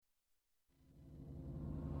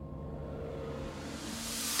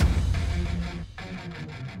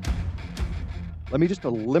Let me just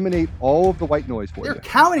eliminate all of the white noise for They're you.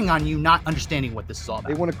 counting on you not understanding what this is all about.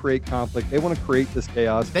 They want to create conflict. They want to create this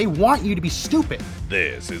chaos. They want you to be stupid.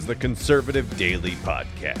 This is the Conservative Daily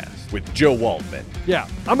Podcast with Joe Waldman Yeah,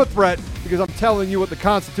 I'm a threat because I'm telling you what the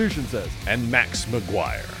Constitution says. and Max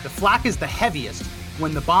McGuire. The flak is the heaviest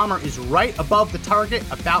when the bomber is right above the target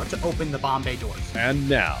about to open the bomb bay doors. And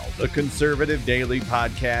now the Conservative Daily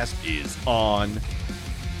Podcast is on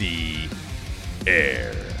the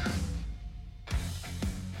air.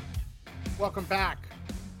 Welcome back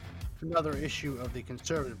to another issue of the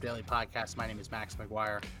Conservative Daily Podcast. My name is Max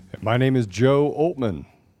McGuire. My name is Joe Oltman.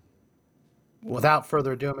 Without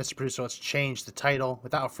further ado, Mr. Producer, let's change the title.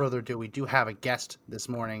 Without further ado, we do have a guest this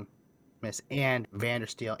morning, Miss Ann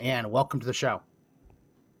Vandersteel. Ann, welcome to the show.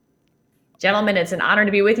 Gentlemen, it's an honor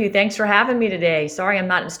to be with you. Thanks for having me today. Sorry I'm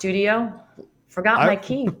not in studio. Forgot my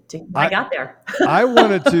key. I got there. I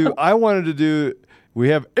wanted to do. We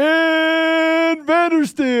have Ann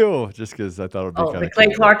Vandersteel, just because I thought it would be kind of the Clay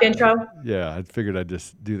Clark intro? Yeah, I figured I'd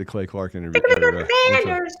just do the Clay Clark interview.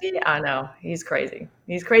 I know. He's crazy.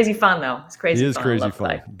 He's crazy fun, though. It's crazy fun. He is I crazy love fun.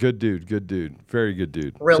 Clay. Good dude. Very good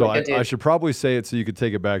dude. Really so good dude. I should probably say it so you could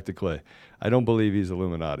take it back to Clay. I don't believe he's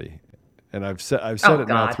Illuminati. And I've said it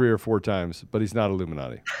now 3 or 4 times, but he's not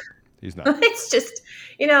Illuminati. He's not. It's just,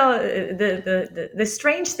 the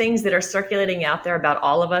strange things that are circulating out there about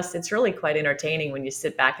all of us. It's really quite entertaining when you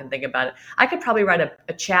sit back and think about it. I could probably write a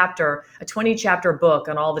 20-chapter book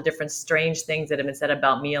on all the different strange things that have been said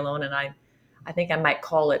about me alone. And I think I might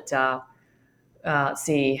call it,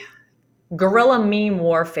 guerrilla meme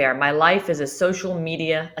warfare. My life is a social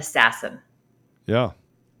media assassin. Yeah.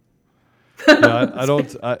 Yeah, I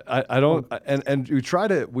don't, and we try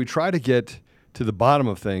to get to the bottom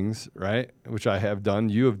of things, right? Which I have done,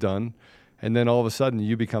 you have done, and then all of a sudden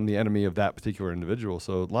you become the enemy of that particular individual.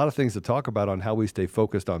 So a lot of things to talk about on how we stay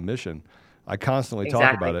focused on mission. I constantly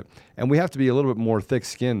talk about it, and we have to be a little bit more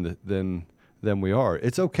thick-skinned than we are.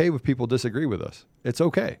 It's okay if people disagree with us. It's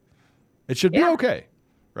okay. It should be okay,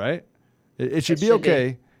 right? It should be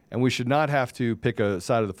okay. And we should not have to pick a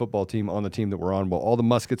side of the football team on the team that we're on. Well, all the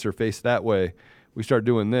muskets are faced that way. We start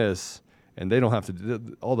doing this, and they don't have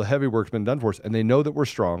to. All the heavy work's been done for us, and they know that we're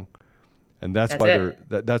strong, and that's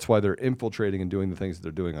why they're infiltrating and doing the things that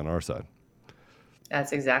they're doing on our side.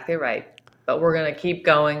 That's exactly right. But we're going to keep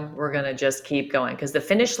going. We're going to just keep going because the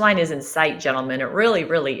finish line is in sight, gentlemen. It really,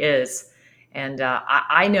 really is. And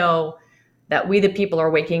I know that we, the people, are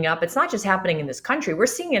waking up. It's not just happening in this country. We're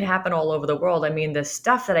seeing it happen all over the world. I mean, the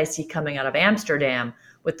stuff that I see coming out of Amsterdam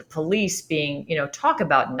with the police being, talk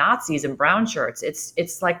about Nazis and brown shirts.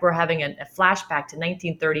 It's like we're having a flashback to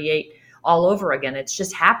 1938 all over again. It's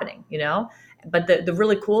just happening, But the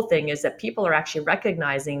really cool thing is that people are actually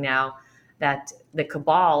recognizing now that the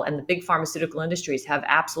cabal and the big pharmaceutical industries have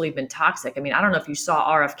absolutely been toxic. I mean, I don't know if you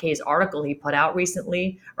saw RFK's article he put out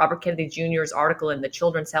recently, Robert Kennedy Jr.'s article in the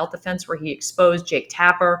Children's Health Defense, where he exposed Jake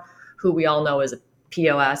Tapper, who we all know is a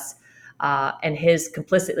POS, and his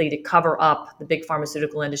complicity to cover up the big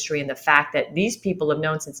pharmaceutical industry and the fact that these people have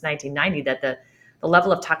known since 1990 that the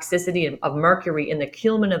level of toxicity of mercury in the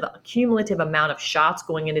cumulative amount of shots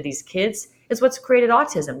going into these kids is what's created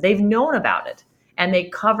autism. They've known about it. And they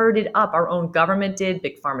covered it up. Our own government did,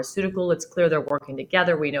 big pharmaceutical. It's clear they're working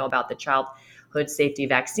together. We know about the childhood safety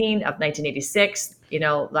vaccine of 1986,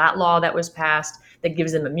 that law that was passed that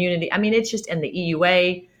gives them immunity. I mean, it's just, and the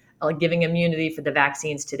EUA giving immunity for the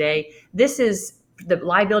vaccines today. This is the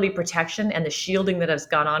liability protection and the shielding that has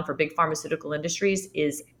gone on for big pharmaceutical industries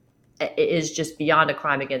is just beyond a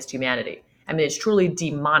crime against humanity. I mean, it's truly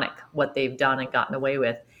demonic what they've done and gotten away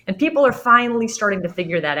with. And people are finally starting to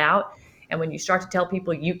figure that out. And when you start to tell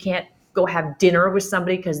people you can't go have dinner with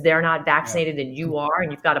somebody because they're not vaccinated and you are, and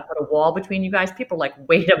you've got to put a wall between you guys, people are like,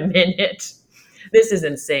 wait a minute, this is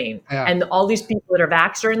insane. Yeah. And all these people that are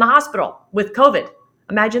vaxxed are in the hospital with COVID.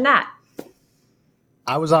 Imagine that.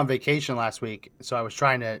 I was on vacation last week, so I was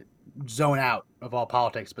trying to zone out of all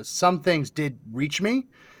politics, but some things did reach me.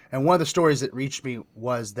 And one of the stories that reached me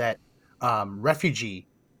was that refugee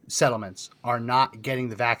settlements are not getting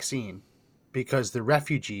the vaccine because the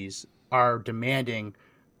refugees are demanding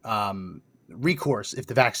recourse if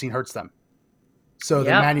the vaccine hurts them. So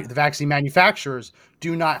the vaccine manufacturers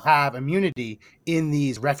do not have immunity in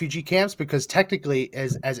these refugee camps because technically,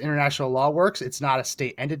 as international law works, it's not a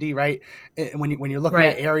state entity, right? When you're looking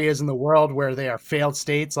at areas in the world where they are failed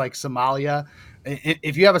states like Somalia,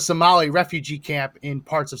 if you have a Somali refugee camp in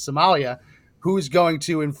parts of Somalia, who's going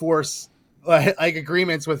to enforce like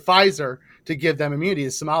agreements with Pfizer to give them immunity?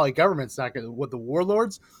 The Somali government's not going to, with the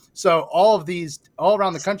warlords. So all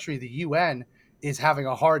around the country, the UN is having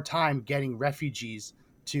a hard time getting refugees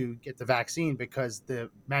to get the vaccine because the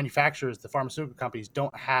manufacturers, the pharmaceutical companies,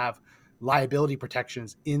 don't have liability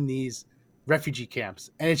protections in these refugee camps.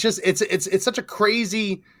 And it's such a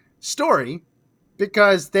crazy story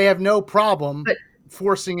because they have no problem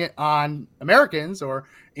forcing it on Americans, or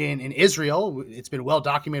in Israel. It's been well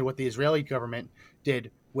documented what the Israeli government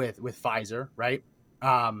did with Pfizer, right?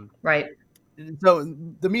 Right. So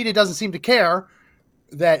the media doesn't seem to care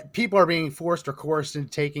that people are being forced or coerced into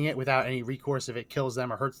taking it without any recourse if it kills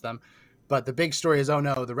them or hurts them. But the big story is, oh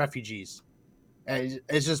no, the refugees. And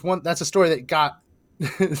it's just that's a story that got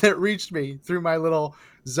that reached me through my little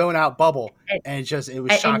zone out bubble, and it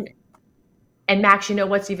was shocking. And Max, you know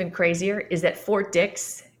what's even crazier is that Fort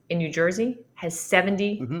Dix in New Jersey has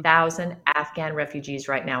 70,000 Afghan refugees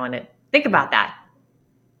right now in it. Think about that.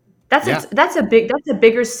 That's a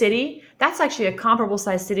bigger city. That's actually a comparable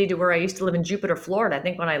sized city to where I used to live in Jupiter, Florida. I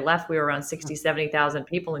think when I left, we were around 60, 70,000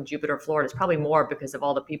 people in Jupiter, Florida. It's probably more because of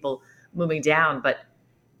all the people moving down. But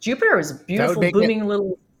Jupiter is a beautiful, booming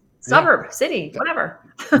little suburb, city, whatever.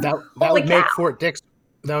 That would make Fort Dix.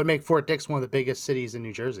 That would make Fort Dix one of the biggest cities in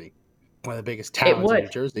New Jersey. One of the biggest towns in New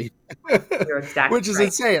Jersey. You're exactly Which is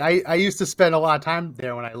insane. I used to spend a lot of time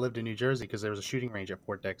there when I lived in New Jersey because there was a shooting range at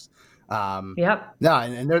Fort Dix. Yep. No,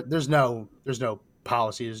 and there's no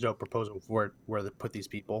policy, there's no proposal for where to put these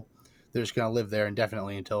people. They're just going to live there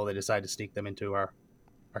indefinitely until they decide to sneak them into our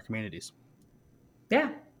communities.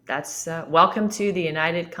 Yeah, that's welcome to the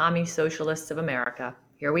United Commie Socialists of America.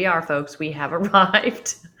 Here we are, folks. We have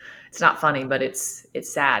arrived. It's not funny, but it's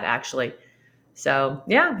sad, actually. So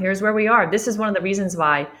yeah, here's where we are. This is one of the reasons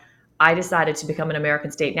why I decided to become an American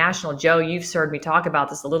State National. Joe, you've heard me talk about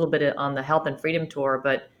this a little bit on the Health and Freedom Tour,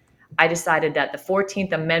 but I decided that the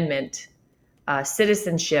 14th Amendment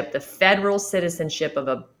citizenship, the federal citizenship of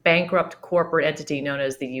a bankrupt corporate entity known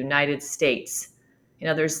as the United States. You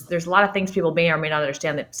know, there's a lot of things people may or may not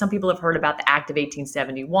understand. That some people have heard about the Act of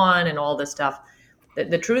 1871 and all this stuff.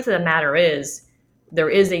 The truth of the matter is there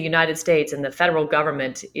is a United States, and the federal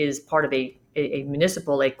government is part of a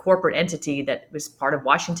municipal, a corporate entity that was part of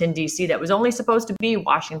Washington, D.C., that was only supposed to be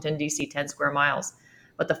Washington, D.C., 10 square miles.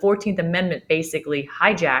 But the 14th Amendment basically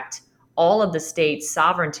hijacked all of the state's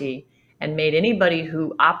sovereignty and made anybody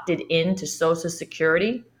who opted into Social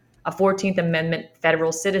Security a 14th Amendment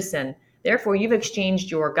federal citizen. Therefore, you've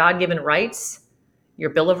exchanged your God-given rights, your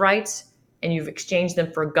Bill of Rights, and you've exchanged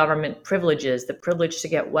them for government privileges, the privilege to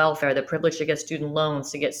get welfare, the privilege to get student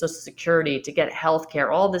loans, to get Social Security, to get health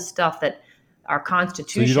care, all this stuff that our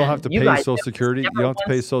Constitution. So you don't have to pay Social Security? You don't have to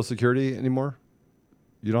pay Social Security anymore?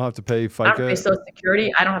 You don't have to pay FICA? I don't have to pay Social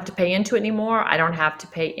Security. I don't have to pay into it anymore. I don't have to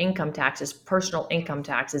pay income taxes, personal income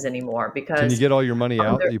taxes anymore. Because can you get all your money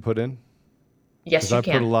out that you put in? Yes, you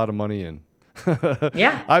can. I put a lot of money in.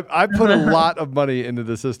 Yeah. I put a lot of money into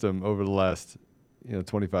the system over the last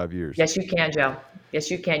 25 years. Yes, you can, Joe.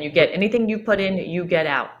 Yes, you can. You get anything you put in, you get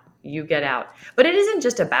out. You get out. But it isn't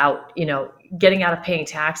just about, getting out of paying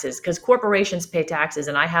taxes, because corporations pay taxes,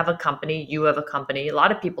 and I have a company, you have a company. A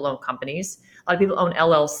lot of people own companies. A lot of people own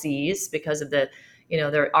LLCs because of there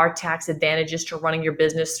are tax advantages to running your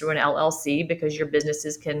business through an LLC because your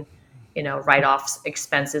businesses can, write off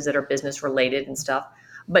expenses that are business related and stuff.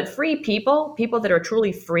 But free people that are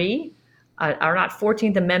truly free, are not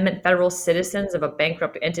 14th Amendment federal citizens of a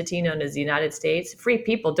bankrupt entity known as the United States. Free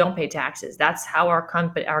people don't pay taxes. That's how our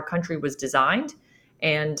country was designed.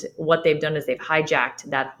 And what they've done is they've hijacked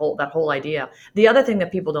that whole idea. The other thing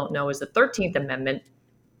that people don't know is the 13th Amendment,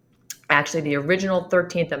 actually the original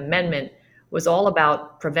 13th Amendment, was all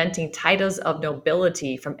about preventing titles of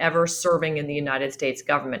nobility from ever serving in the United States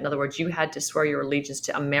government. In other words, you had to swear your allegiance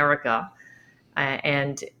to America,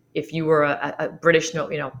 and if you were a British,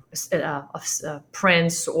 a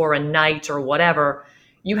prince or a knight or whatever,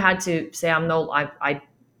 you had to say, I'm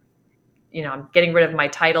getting rid of my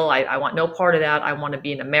title. I want no part of that. I want to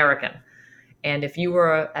be an American. And if you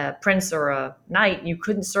were a prince or a knight, you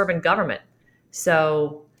couldn't serve in government.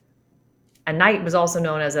 So a knight was also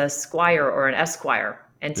known as a squire or an esquire.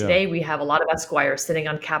 And today we have a lot of esquires sitting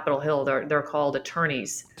on Capitol Hill. They're called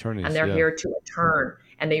attorneys and they're here to attorn.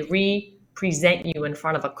 And they present you in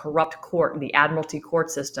front of a corrupt court, the admiralty court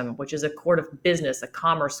system, which is a court of business, a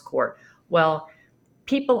commerce court. Well,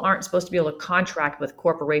 people aren't supposed to be able to contract with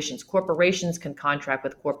corporations. Corporations can contract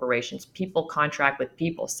with corporations. People contract with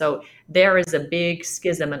people. So there is a big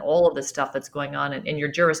schism in all of this stuff that's going on, and your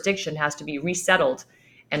jurisdiction has to be resettled,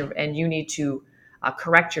 and you need to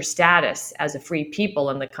correct your status as a free people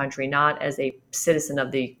in the country, not as a citizen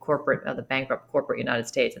of the bankrupt corporate United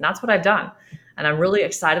States. And that's what I've done. And I'm really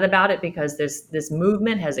excited about it because this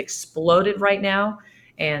movement has exploded right now.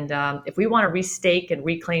 And if we want to restake and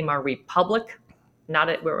reclaim our republic,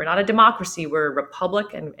 we're not a democracy. We're a republic,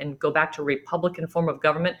 and go back to a Republican form of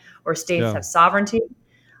government where states Yeah. have sovereignty,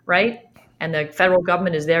 right? And the federal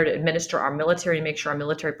government is there to administer our military and make sure our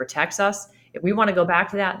military protects us. If we want to go back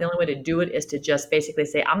to that, the only way to do it is to just basically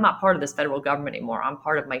say, I'm not part of this federal government anymore. I'm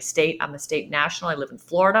part of my state. I'm a state national. I live in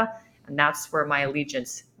Florida, and that's where my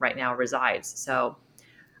allegiance right now resides. So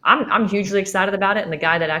I'm hugely excited about it. And the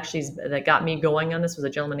guy that got me going on this was a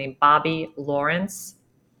gentleman named Bobby Lawrence.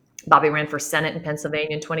 Bobby ran for Senate in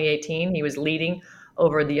Pennsylvania in 2018. He was leading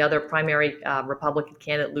over the other primary Republican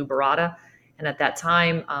candidate, Lou Barada. And at that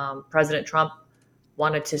time, President Trump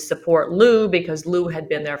wanted to support Lou because Lou had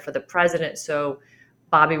been there for the president. So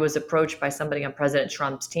Bobby was approached by somebody on President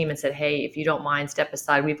Trump's team and said, hey, if you don't mind, step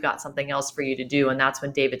aside. We've got something else for you to do. And that's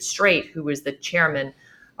when David Straight, who was the chairman,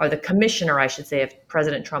 or the commissioner, I should say, of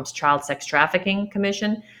President Trump's Child Sex Trafficking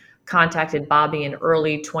Commission, contacted Bobby in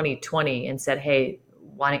early 2020 and said, hey,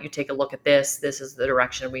 why don't you take a look at this? This is the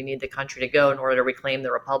direction we need the country to go in order to reclaim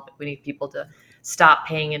the republic. We need people to stop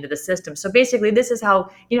paying into the system. So basically, this is how,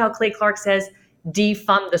 how Clay Clark says,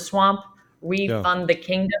 defund the swamp, refund the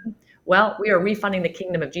kingdom. Well, we are refunding the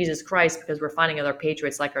kingdom of Jesus Christ because we're finding other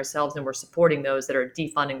patriots like ourselves, and we're supporting those that are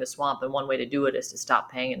defunding the swamp. And one way to do it is to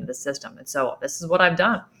stop paying into the system. And so this is what I've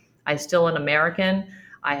done. I'm still an American.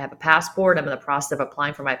 I have a passport. I'm in the process of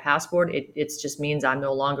applying for my passport. It just means I'm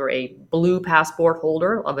no longer a blue passport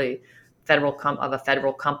holder of a federal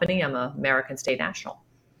company. I'm an American state national.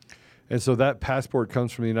 And so that passport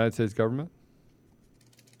comes from the United States government?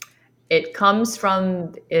 It comes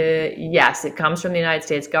from, yes, it comes from the United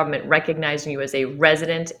States government recognizing you as a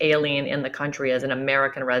resident alien in the country, as an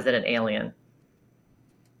American resident alien.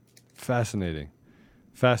 Fascinating.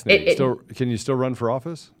 Can you still run for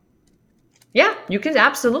office? Yeah, you can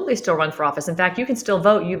absolutely still run for office. In fact, you can still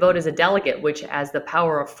vote. You vote as a delegate, which has the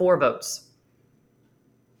power of 4 votes.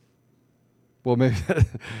 Well, maybe.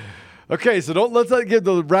 Okay, so let's not give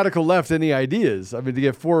the radical left any ideas. I mean, to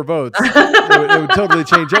get 4 votes, it would totally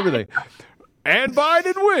change everything. And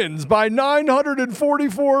Biden wins by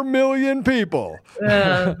 944 million people.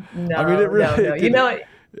 No, I mean,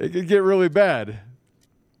 it could get really bad.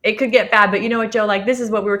 It could get bad, but you know what, Joe? Like, this is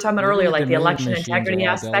what we were talking about earlier, like the election integrity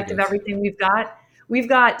aspect of everything we've got. We've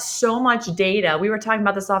got so much data. We were talking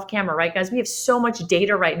about this off camera, right, guys? We have so much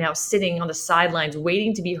data right now sitting on the sidelines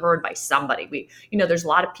waiting to be heard by somebody. There's a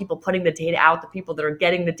lot of people putting the data out. The people that are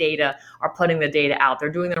getting the data are putting the data out. They're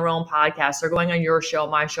doing their own podcasts. They're going on your show,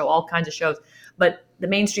 my show, all kinds of shows. But the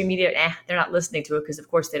mainstream media, they're not listening to it because, of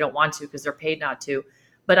course, they don't want to because they're paid not to.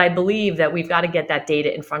 But I believe that we've got to get that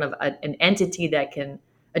data in front of an entity that can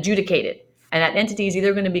adjudicate it. And that entity is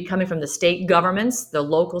either going to be coming from the state governments, the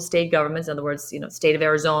local state governments, in other words, state of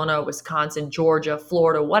Arizona, Wisconsin, Georgia,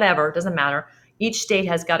 Florida, whatever, it doesn't matter. Each state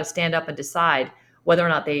has got to stand up and decide whether or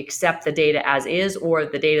not they accept the data as is, or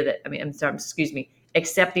the data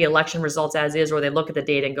accept the election results as is, or they look at the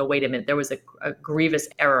data and go, wait a minute, there was a grievous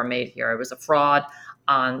error made here. It was a fraud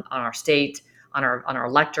on our state, on our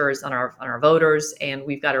electors, on our voters, and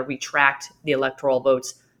we've got to retract the electoral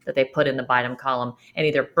votes that they put in the Biden column and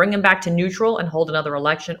either bring him back to neutral and hold another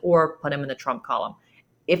election or put him in the Trump column.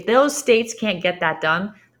 If those states can't get that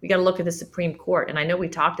done, we got to look at the Supreme Court. And I know we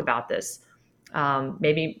talked about this.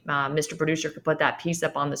 Maybe Mr. Producer could put that piece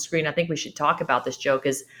up on the screen. I think we should talk about this, Joe,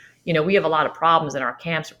 because, we have a lot of problems in our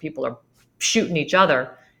camps where people are shooting each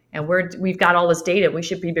other, and we've got all this data. We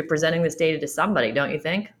should be presenting this data to somebody, don't you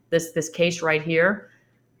think? This case right here.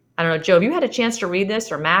 I don't know, Joe, have you had a chance to read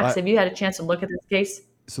this, or Max, have you had a chance to look at this case?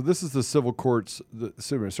 So this is the the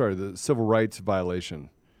civil rights violation.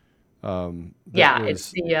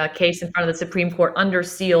 It's the case in front of the Supreme Court under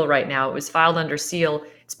seal right now. It was filed under seal.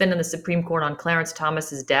 It's been in the Supreme Court on Clarence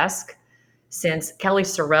Thomas's desk since Kelly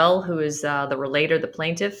Sorrell, who is the relator, the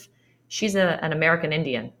plaintiff. She's an American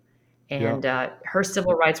Indian, and her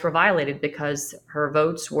civil rights were violated because her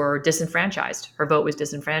votes were disenfranchised. Her vote was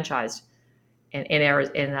disenfranchised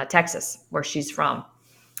in Texas, where she's from.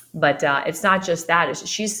 But it's not just that.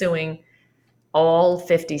 She's suing all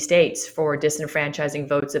 50 states for disenfranchising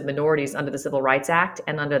votes of minorities under the Civil Rights Act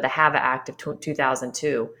and under the HAVA Act of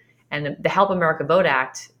 2002. And the Help America Vote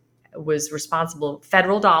Act was responsible,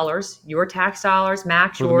 federal dollars, your tax dollars,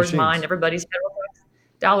 Max, yours, mine, everybody's federal tax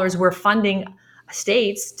dollars, were funding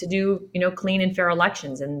states to do, clean and fair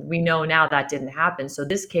elections. And we know now that didn't happen. So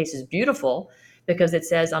this case is beautiful because it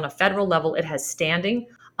says on a federal level, it has standing.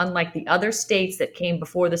 Unlike the other states that came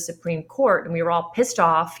before the Supreme Court, and we were all pissed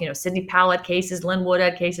off, Sidney Powell had cases, Lynn Wood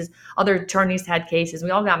had cases, other attorneys had cases. We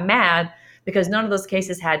all got mad because none of those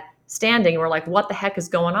cases had standing. We're like, what the heck is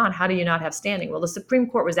going on? How do you not have standing? Well, the Supreme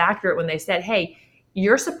Court was accurate when they said, hey,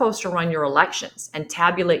 you're supposed to run your elections and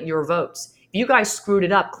tabulate your votes. you guys screwed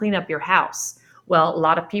it up, clean up your house. Well, a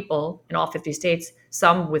lot of people in all 50 states,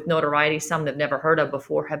 some with notoriety, some they've never heard of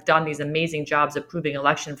before, have done these amazing jobs of proving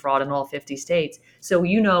election fraud in all 50 states. So,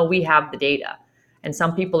 we have the data. And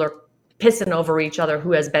some people are pissing over each other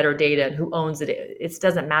who has better data and who owns it. It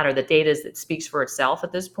doesn't matter. The data it speaks for itself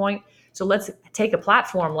at this point. So let's take a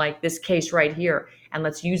platform like this case right here and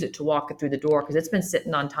let's use it to walk it through the door, because it's been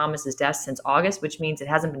sitting on Thomas's desk since August, which means it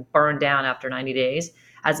hasn't been burned down after 90 days,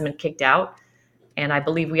 hasn't been kicked out. And I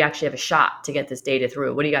believe we actually have a shot to get this data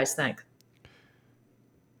through. What do you guys think?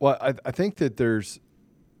 Well, I think that there's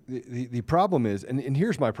the problem is, and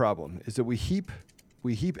here's my problem, is that we heap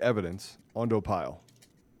evidence onto a pile.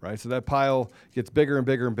 Right, so that pile gets bigger and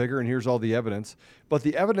bigger and bigger, and here's all the evidence. But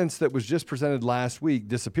the evidence that was just presented last week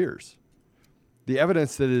disappears. The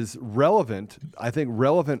evidence that is relevant, I think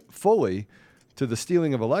relevant fully to the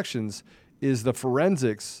stealing of elections, is the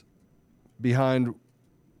forensics behind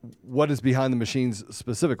what is behind the machines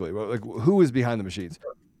specifically. Like, who is behind the machines?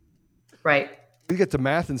 Right. We get to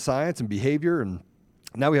math and science and behavior, and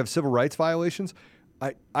now we have civil rights violations.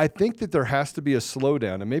 I think that there has to be a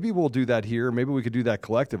slowdown, and maybe we'll do that here. Maybe we could do that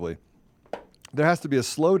collectively. There has to be a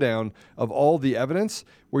slowdown of all the evidence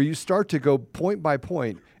where you start to go point by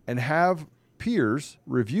point and have peers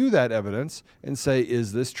review that evidence and say,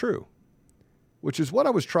 is this true? Which is what I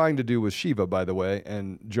was trying to do with Shiva, by the way,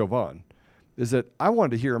 and Jovan, is that I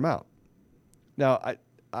wanted to hear him out. Now,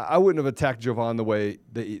 I wouldn't have attacked Jovan the way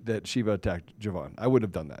that Shiva attacked Jovan. I wouldn't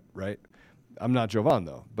have done that, right? I'm not Jovan,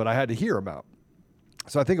 though, but I had to hear him out.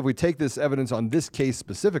 So I think if we take this evidence on this case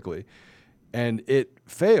specifically and it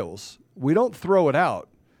fails, we don't throw it out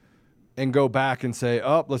and go back and say,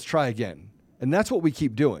 oh, let's try again. And that's what we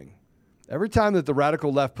keep doing. Every time that the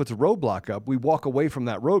radical left puts a roadblock up, we walk away from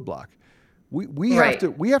that roadblock. We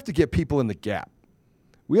have to get people in the gap.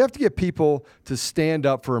 We have to get people to stand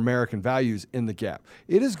up for American values in the gap.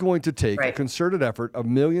 It is going to take a concerted effort of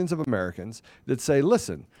millions of Americans that say,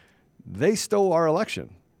 listen, they stole our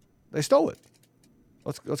election. They stole it.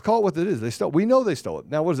 Let's call it what it is. They stole. We know they stole it.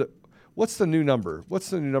 Now, what is it? What's the new number? What's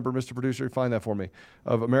the new number, Mr. Producer? Find that for me.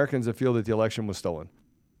 Of Americans that feel that the election was stolen.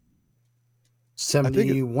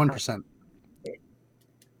 71%.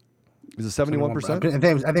 Is it 71%? I think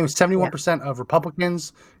it was 71% of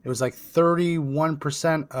Republicans. It was like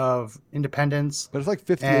 31% of independents. But it's like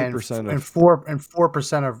 58% and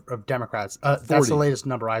 4% of Democrats. That's the latest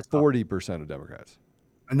number I saw. 40% of Democrats.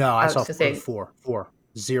 No, I saw 4.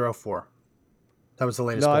 That was the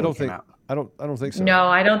latest. No, I don't think. I don't think so. No,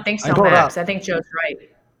 I don't think so, Max. I think Joe's right.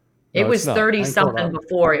 It was 30 something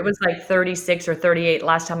before. It was like 36 or 38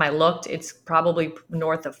 last time I looked. It's probably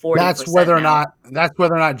north of 40%. That's whether or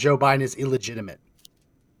not Joe Biden is illegitimate.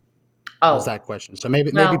 Oh, was that question? So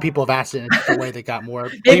maybe people have asked it in a way they got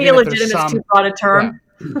more. Maybe illegitimate is too broad a term.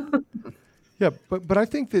 Yeah, but I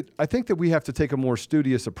think that we have to take a more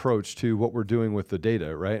studious approach to what we're doing with the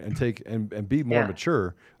data, right? And be more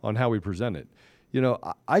mature on how we present it. You know,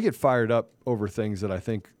 I get fired up over things that I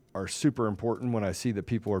think are super important when I see that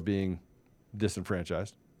people are being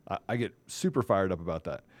disenfranchised. I get super fired up about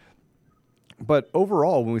that. But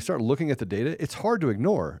overall, when we start looking at the data, it's hard to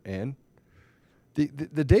ignore. And the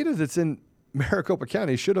data that's in Maricopa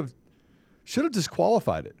County should have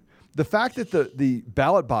disqualified it. The fact that the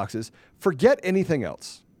ballot boxes, forget anything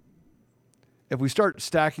else. If we start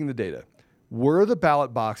stacking the data, were the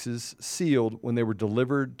ballot boxes sealed when they were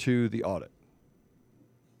delivered to the audit?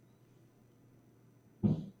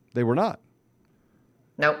 They were not.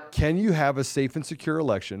 Nope. Can you have a safe and secure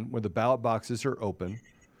election where the ballot boxes are open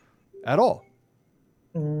at all?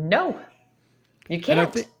 No, you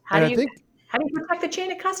can't. How do you protect the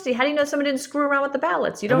chain of custody? How do you know someone didn't screw around with the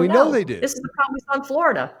ballots? You don't know. We know they did. This is the problem we saw in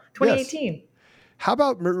Florida, 2018. Yes. How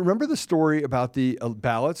about, remember the story about the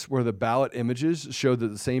ballots where the ballot images showed that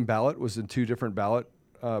the same ballot was in two different ballot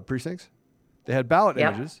precincts? They had ballot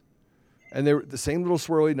images. And they were the same little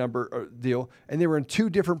swirly number deal, and they were in two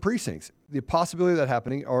different precincts. The possibility of that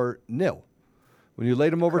happening are nil. When you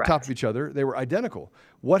laid them over top of each other, they were identical.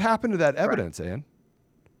 What happened to that evidence, Ann?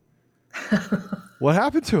 What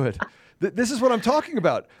happened to it? This is what I'm talking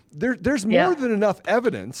about. There's more than enough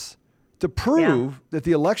evidence to prove that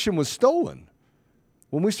the election was stolen.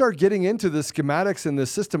 When we start getting into the schematics and the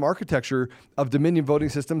system architecture of Dominion voting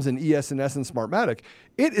systems and ES&S and Smartmatic,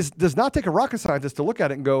 does not take a rocket scientist to look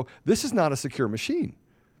at it and go, this is not a secure machine.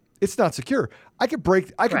 It's not secure. I could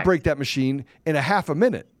break that machine in a half a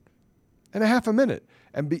minute. And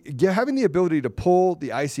having the ability to pull the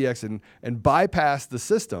ICX and bypass the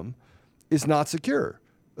system is not secure.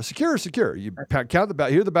 A secure is secure. You count the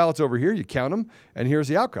ballots. Here are the ballots over here. You count them, and here's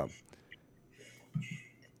the outcome.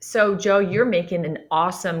 So, Joe, you're making an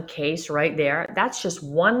awesome case right there. That's just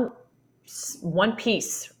one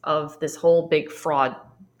piece of this whole big fraud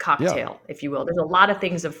Yeah. cocktail, if you will. There's a lot of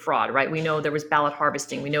things of fraud, right? We know there was ballot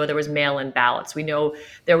harvesting. We know there was mail-in ballots. We know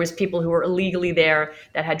there was people who were illegally there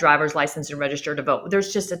that had driver's license and registered to vote.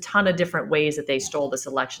 There's just a ton of different ways that they stole this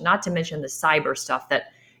election, not to mention the cyber stuff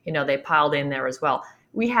that, they piled in there as well.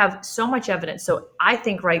 We have so much evidence. So I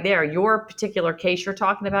think right there, your particular case you're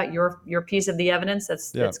talking about, your piece of the evidence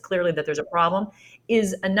that's clearly that there's a problem,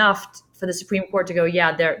 is enough for the Supreme Court to go,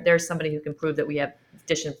 yeah, there's somebody who can prove that we have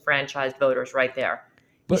disenfranchised voters right there.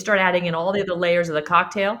 You start adding in all the other layers of the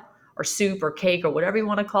cocktail or soup or cake or whatever you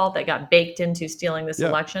want to call it that got baked into stealing this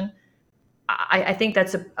election. I think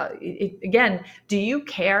that's again, do you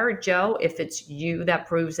care, Joe, if it's you that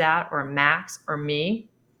proves that or Max or me?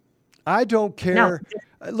 I don't care.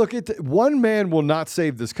 No. Look, one man will not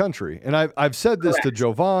save this country. And I've said this to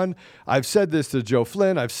Jovan. I've said this to Joe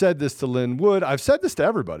Flynn. I've said this to Lynn Wood. I've said this to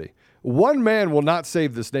everybody. One man will not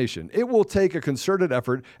save this nation. It will take a concerted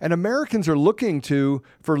effort. And Americans are looking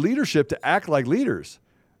for leadership to act like leaders,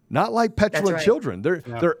 not like petulant children.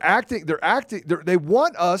 They're acting. They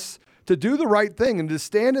want us to do the right thing and to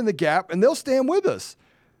stand in the gap, and they'll stand with us.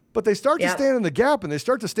 But they start to stand in the gap, and they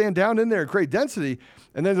start to stand down in there and create density,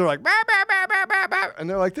 and then they're like, bah, bah, bah, bah, bah, bah, and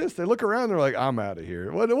they're like this. They look around, they're like, I'm out of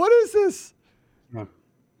here. What is this? No.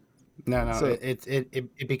 So,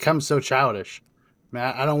 it becomes so childish. I mean,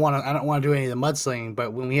 I don't want to do any of the mudslinging,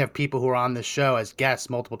 but when we have people who are on this show as guests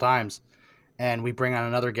multiple times, and we bring on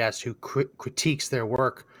another guest who critiques their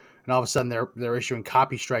work, and all of a sudden they're issuing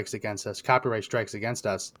copyright strikes against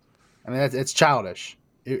us. I mean, it's childish.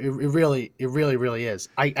 It really is.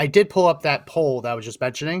 I did pull up that poll that I was just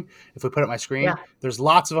mentioning. If we put up my screen, there's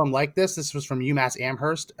lots of them like this. This was from UMass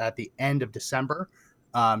Amherst at the end of December.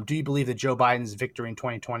 Do you believe that Joe Biden's victory in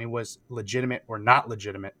 2020 was legitimate or not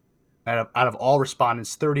legitimate? Out of all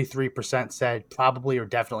respondents, 33% said probably or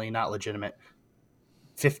definitely not legitimate.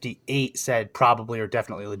 58 said probably or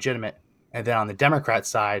definitely legitimate. And then on the Democrat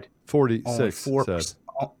side, 46 only 4%.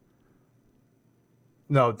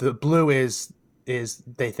 No, the blue is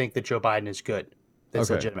they think that Joe Biden is good. That's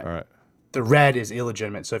legitimate. All right. The red is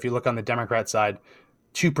illegitimate. So if you look on the Democrat side,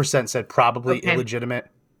 2% said probably illegitimate.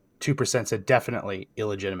 2% said definitely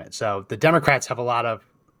illegitimate. So the Democrats have a lot of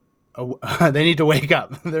they need to wake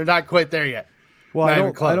up. They're not quite there yet. Well, I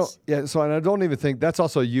don't. Yeah. So and I don't even think that's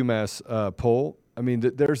also a UMass poll. I mean,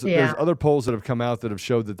 there's other polls that have come out that have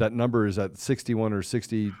showed that number is at 61 or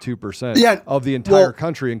 62% of the entire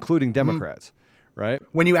country, including Democrats. Right.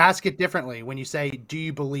 When you ask it differently, when you say, do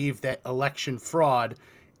you believe that election fraud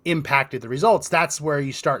impacted the results? That's where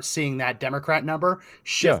you start seeing that Democrat number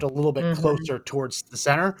shift a little bit closer towards the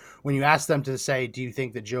center. When you ask them to say, do you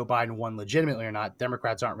think that Joe Biden won legitimately or not?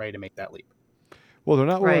 Democrats aren't ready to make that leap. Well, they're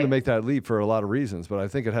not willing to make that leap for a lot of reasons, but I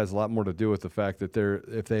think it has a lot more to do with the fact that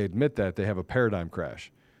if they admit that, they have a paradigm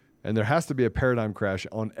crash. And there has to be a paradigm crash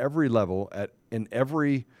on every level in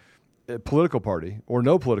every political party or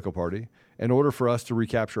no political party in order for us to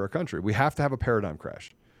recapture our country. We have to have a paradigm crash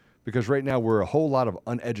because right now we're a whole lot of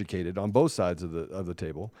uneducated on both sides of the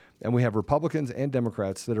table, and we have Republicans and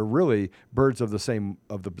Democrats that are really birds of the same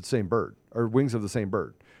bird or wings of the same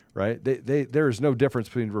bird, right? There is no difference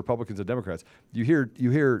between Republicans and Democrats. You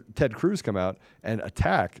hear Ted Cruz come out and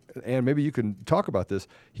attack, and maybe you can talk about this.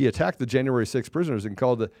 He attacked the January 6th prisoners and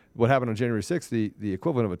called what happened on January 6th the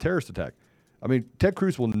equivalent of a terrorist attack. I mean, Ted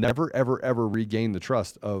Cruz will never, ever, ever regain the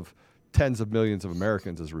trust of tens of millions of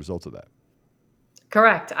Americans as a result of that.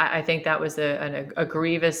 Correct. I think that was a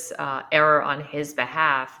grievous error on his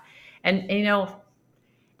behalf. And,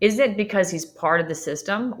 is it because he's part of the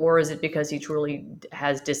system, or is it because he truly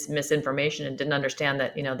has misinformation and didn't understand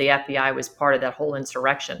that, the FBI was part of that whole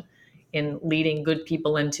insurrection in leading good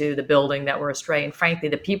people into the building that were astray? And frankly,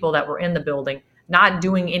 the people that were in the building not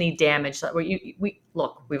doing any damage.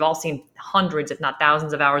 We've all seen hundreds, if not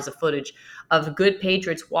thousands of hours of footage of good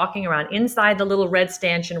patriots walking around inside the little red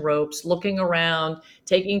stanchion ropes, looking around,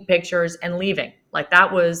 taking pictures and leaving. Like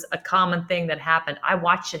that was a common thing that happened. I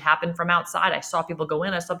watched it happen from outside. I saw people go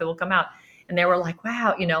in, I saw people come out, and they were like,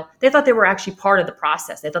 wow, they thought they were actually part of the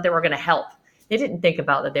process. They thought they were going to help. They didn't think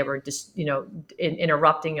about that they were just,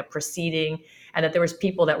 interrupting a proceeding and that there was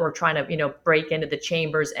people that were trying to, break into the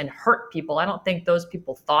chambers and hurt people. I don't think those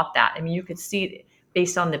people thought that. I mean, you could see it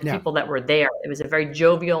based on the people that were there. It was a very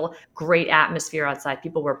jovial, great atmosphere outside.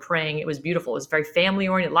 People were praying. It was beautiful. It was very family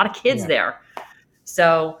oriented. A lot of kids there.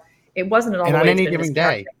 So it wasn't at all. And on any given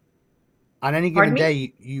day, on any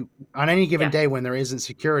given day, when there isn't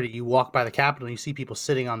security, you walk by the Capitol and you see people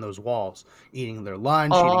sitting on those walls, eating their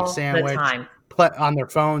lunch, eating a sandwich, on their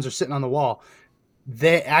phones or sitting on the wall.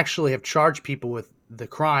 they actually have charged people with the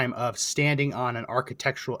crime of standing on an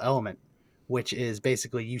architectural element, which is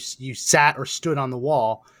basically you sat or stood on the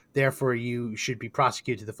wall. Therefore, you should be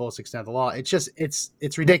prosecuted to the fullest extent of the law. It's just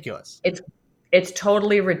it's ridiculous. It's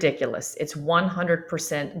totally ridiculous. It's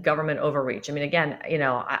 100% government overreach. I mean, again,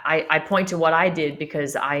 I point to what I did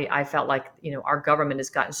because I felt like, our government has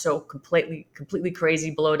gotten so completely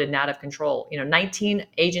crazy, bloated, and out of control. 19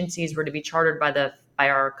 agencies were to be chartered by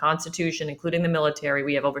our Constitution, including the military.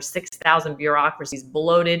 We have over 6,000 bureaucracies,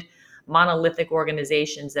 bloated, monolithic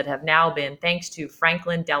organizations that have now been, thanks to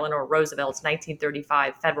Franklin Delano Roosevelt's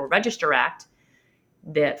 1935 Federal Register Act,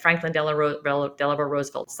 that Franklin Delano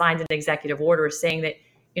Roosevelt signed an executive order saying that,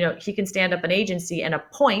 he can stand up an agency and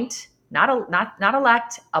appoint, not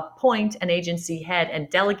elect, appoint an agency head and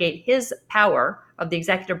delegate his power of the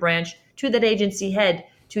executive branch to that agency head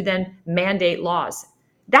to then mandate laws.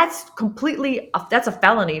 That's a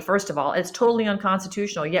felony, first of all. It's totally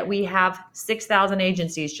unconstitutional, yet we have 6,000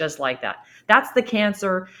 agencies just like that. That's the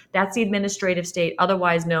cancer. That's the administrative state,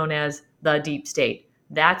 otherwise known as the deep state.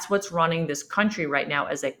 That's what's running this country right now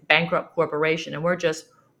as a bankrupt corporation. And we're just,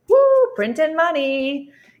 printing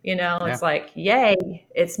money. It's like, yay.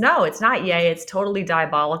 It's not yay. It's totally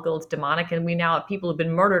diabolical. It's demonic. And we now have people who've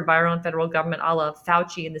been murdered by our own federal government, a la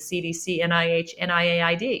Fauci and the CDC, NIH,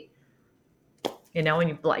 NIAID.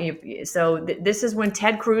 This is when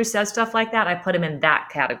Ted Cruz says stuff like that, I put him in that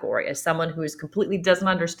category as someone who is completely doesn't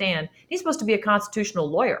understand. He's supposed to be a constitutional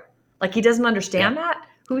lawyer. Like, he doesn't understand that?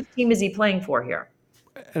 Whose team is he playing for here?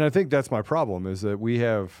 And I think that's my problem is that we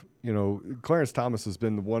have, Clarence Thomas has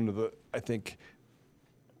been one of the, I think,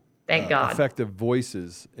 thank God, effective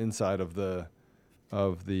voices inside of the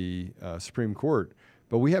Supreme Court.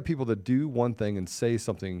 But we have people that do one thing and say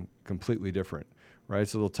something completely different, right?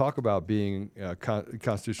 So they'll talk about being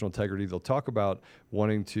constitutional integrity. They'll talk about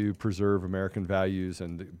wanting to preserve American values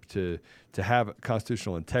and to have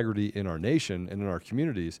constitutional integrity in our nation and in our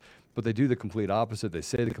communities. But they do the complete opposite. They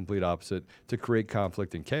say the complete opposite to create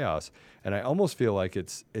conflict and chaos. And I almost feel like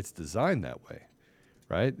it's designed that way,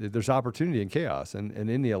 right? There's opportunity in chaos. And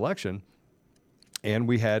in the election, and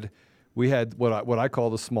we had what I call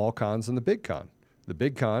the small cons and the big con. The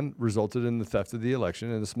big con resulted in the theft of the election,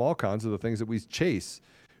 and the small cons are the things that we chase,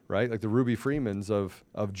 right? Like the Ruby Freemans of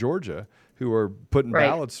Georgia, who are putting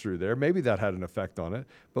ballots through there. Maybe that had an effect on it.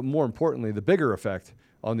 But more importantly, the bigger effect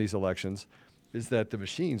on these elections is that the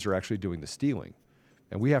machines are actually doing the stealing.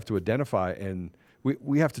 And we have to identify, and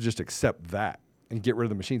we have to just accept that and get rid of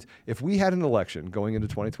the machines. If we had an election going into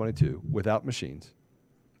 2022 without machines,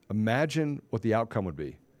 imagine what the outcome would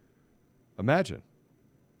be. Imagine.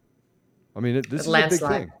 I mean, this is a big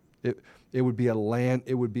thing. It would be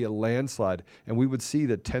a landslide, and we would see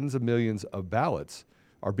that tens of millions of ballots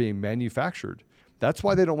are being manufactured. That's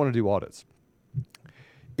why they don't want to do audits.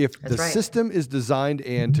 If the system is designed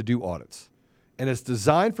to do audits, and it's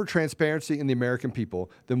designed for transparency in the American people,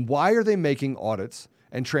 then why are they making audits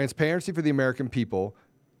and transparency for the American people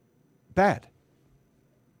bad?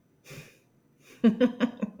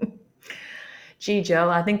 Gee, Joe,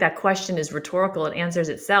 I think that question is rhetorical. It answers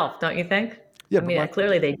itself, don't you think? Yeah, I mean,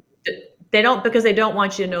 clearly they don't, because they don't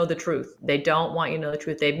want you to know the truth. They don't want you to know the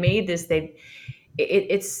truth. They've made this.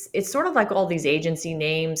 It's sort of like all these agency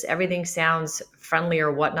names. Everything sounds friendly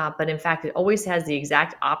or whatnot, but in fact, it always has the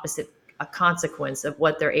exact opposite a consequence of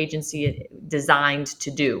what their agency designed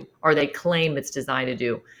to do, or they claim it's designed to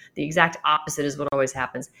do. The exact opposite is what always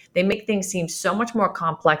happens. They make things seem so much more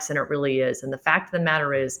complex than it really is. And the fact of the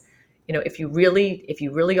matter is, if you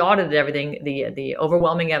really audited everything, the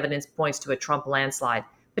overwhelming evidence points to a Trump landslide,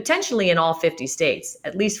 potentially in all 50 states,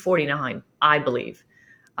 at least 49, I believe.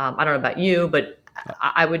 I don't know about you, but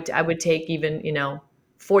I would take even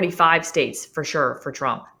 45 states for sure for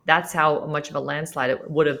Trump. That's how much of a landslide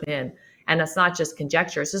it would have been. And that's not just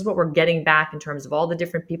conjecture. This is what we're getting back in terms of all the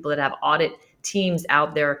different people that have audit teams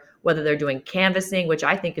out there, whether they're doing canvassing, which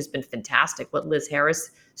I think has been fantastic, what Liz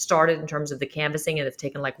Harris started in terms of the canvassing, and it's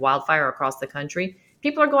taken like wildfire across the country.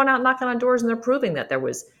 People are going out knocking on doors, and they're proving that there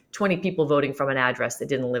was 20 people voting from an address that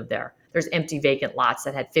didn't live there. There's empty vacant lots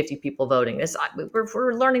that had 50 people voting.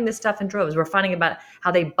 We're learning this stuff in droves. We're finding about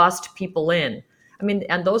how they bust people in. I mean,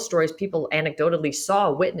 and those stories, people anecdotally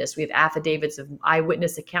saw, witnessed. We have affidavits of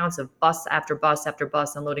eyewitness accounts of bus after bus after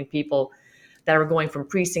bus unloading people that are going from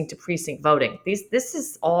precinct to precinct voting. This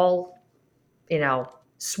is all,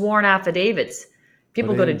 sworn affidavits.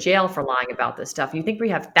 People go to jail for lying about this stuff. You think we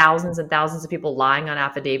have thousands and thousands of people lying on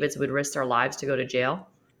affidavits who would risk their lives to go to jail?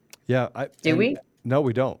 Yeah. Do we? No,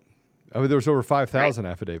 we don't. I mean, there was over 5,000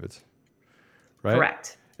 affidavits, right?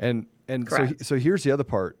 Correct. And so here's the other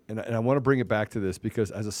part, and I want to bring it back to this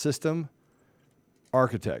because as a system,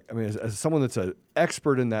 architect, I mean, as someone that's an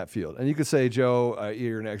expert in that field, and you could say, Joe,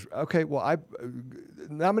 you're an expert. Okay, well,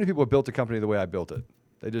 not many people have built a company the way I built it.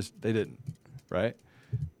 They didn't, right?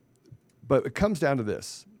 But it comes down to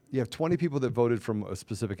this. You have 20 people that voted from a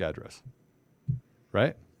specific address,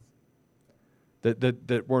 right?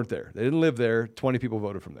 That weren't there. They didn't live there. 20 people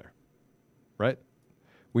voted from there, right?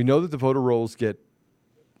 We know that the voter rolls get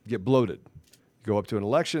bloated. Go up to an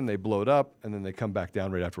election, they blow it up, and then they come back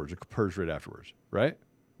down right afterwards, or purge right afterwards, right?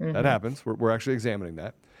 Mm-hmm. That happens. We're actually examining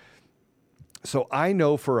that. So I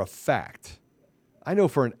know for a fact,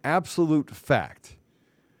 for an absolute fact,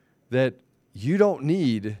 that you don't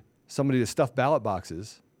need somebody to stuff ballot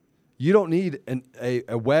boxes. You don't need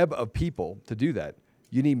a web of people to do that.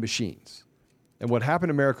 You need machines. And what happened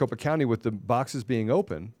in Maricopa County with the boxes being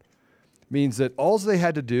open means that all they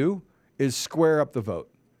had to do is square up the vote.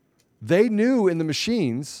 They knew in the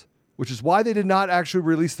machines, which is why they did not actually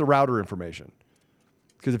release the router information.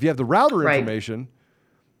 Because if you have the router information,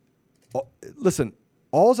 listen,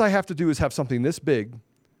 all I have to do is have something this big,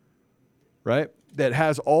 right, that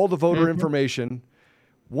has all the voter information.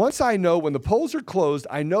 Once I know, when the polls are closed,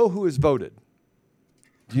 I know who has voted.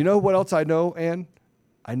 Do you know what else I know, Ann?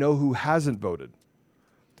 I know who hasn't voted.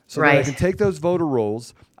 So that I can take those voter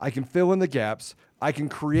rolls, I can fill in the gaps, I can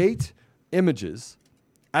create images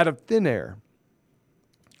out of thin air.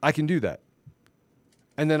 I can do that.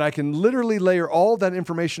 And then I can literally layer all that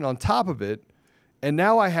information on top of it. And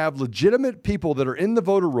now I have legitimate people that are in the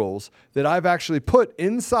voter rolls that I've actually put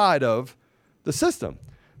inside of the system.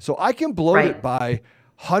 So I can bloat it by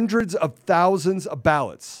hundreds of thousands of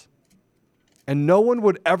ballots. And no one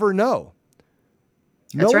would ever know.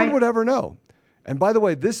 No one would ever know. And by the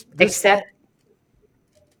way, this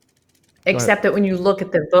Except that when you look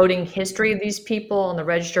at the voting history of these people on the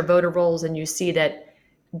registered voter rolls and you see that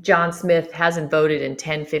John Smith hasn't voted in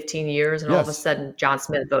 10, 15 years, and all of a sudden John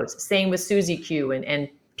Smith votes. Same with Susie Q and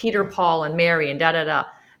Peter Paul and Mary and da-da-da.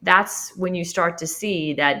 That's when you start to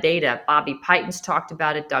see that data. Bobby Piton's talked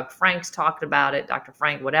about it. Doug Frank's talked about it. Dr.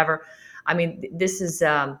 Frank, whatever. I mean, this is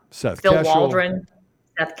Phil Waldron,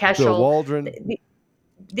 Seth Keshel. Phil Waldron.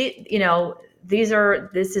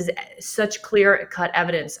 This is such clear-cut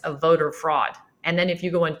evidence of voter fraud. And then if you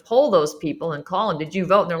go and poll those people and call them, did you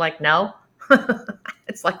vote? And they're like, no.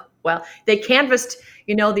 It's like, well, they canvassed,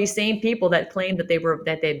 these same people that claimed that they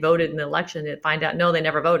voted in the election and find out, no, they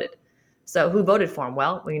never voted. So who voted for them?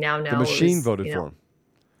 Well, we now know the machine voted for them.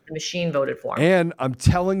 The machine voted for them. And I'm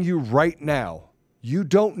telling you right now, you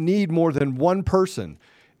don't need more than one person.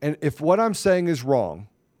 And if what I'm saying is wrong,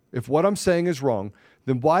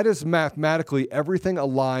 then why does mathematically everything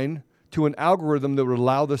align to an algorithm that would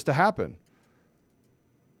allow this to happen?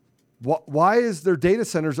 Why is there data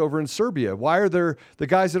centers over in Serbia? Why are there the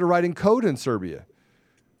guys that are writing code in Serbia?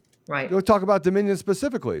 Right. We'll talk about Dominion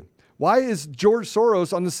specifically. Why is George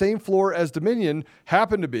Soros on the same floor as Dominion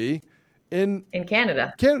happen to be in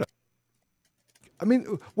Canada? I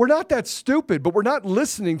mean, we're not that stupid, but we're not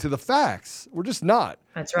listening to the facts. We're just not.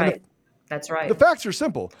 That's right. That's right. The facts are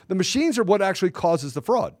simple. The machines are what actually causes the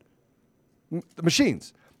fraud. The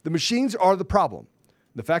machines are the problem.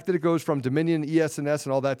 The fact that it goes from Dominion, ES&S,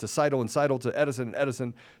 and all that to Seidel and Seidel to Edison and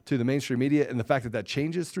Edison to the mainstream media, and the fact that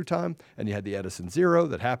changes through time, and you had the Edison Zero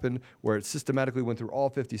that happened where it systematically went through all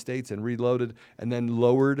 50 states and reloaded and then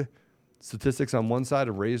lowered statistics on one side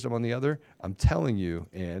and raised them on the other. I'm telling you,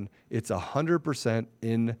 Ann, it's 100%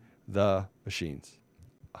 in the machines.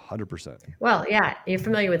 100%. Well, yeah. You're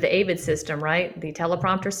familiar with the AVID system, right? The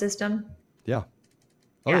teleprompter system? Yeah.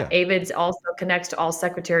 Yeah. AVID also connects to all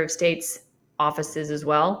Secretary of State's offices as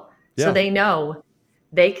well. Yeah. So they know,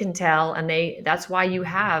 they can tell, and that's why you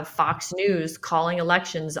have Fox News calling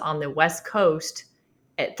elections on the West Coast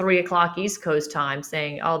at 3:00 East Coast time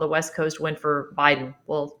saying, oh, the West Coast went for Biden.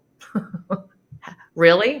 Well,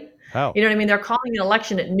 really? How? You know what I mean? They're calling an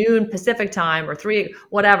election at noon Pacific time or 3,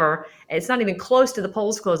 whatever. It's not even close to the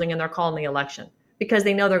polls closing, and they're calling the election because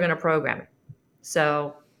they know they're going to program it.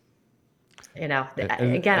 So, I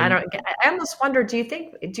almost wonder, do you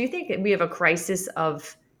think we have a crisis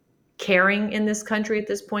of caring in this country at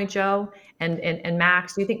this point, Joe and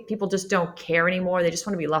Max? Do you think people just don't care anymore? They just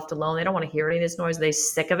want to be left alone. They don't want to hear any of this noise. Are they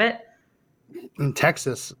sick of it? In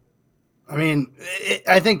Texas, I mean,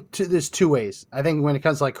 I think there's two ways. I think when it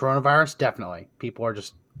comes to coronavirus, definitely people are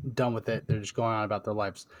just done with it. They're just going on about their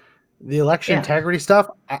lives. The election integrity stuff,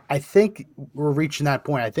 I think we're reaching that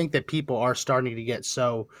point. I think that people are starting to get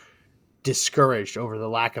so discouraged over the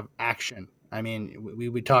lack of action. I mean,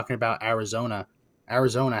 we talking about Arizona.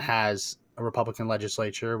 Arizona has a Republican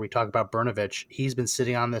legislature. We talk about Brnovich. He's been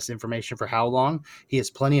sitting on this information for how long? He has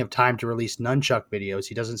plenty of time to release nunchuck videos.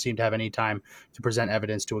 He doesn't seem to have any time to present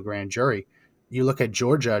evidence to a grand jury. You look at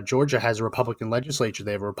Georgia. Georgia has a Republican legislature.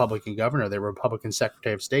 They have a Republican governor. They have a Republican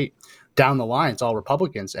secretary of state. Down the line, it's all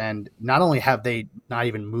Republicans. And not only have they not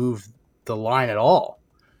even moved the line at all,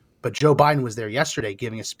 but Joe Biden was there yesterday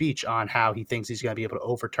giving a speech on how he thinks he's going to be able to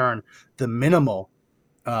overturn the minimal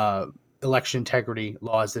election integrity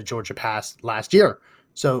laws that Georgia passed last year.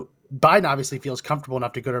 So Biden obviously feels comfortable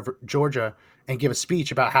enough to go to Georgia and give a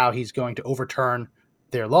speech about how he's going to overturn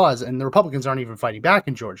their laws. And the Republicans aren't even fighting back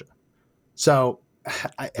in Georgia. So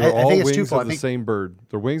I think it's twofold. Of the same bird.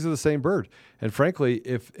 They're wings of the same bird. And frankly,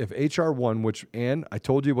 if HR 1, which, and I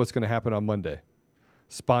told you what's going to happen on Monday,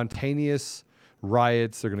 spontaneous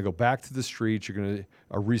riots, they're going to go back to the streets. You're going to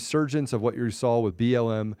a resurgence of what you saw with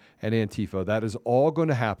BLM and Antifa. That is all going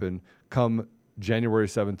to happen come January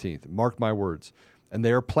 17th. Mark my words. And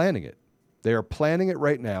they are planning it. They are planning it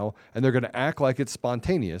right now, and they're going to act like it's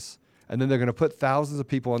spontaneous. And then they're going to put thousands of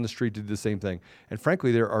people on the street to do the same thing. And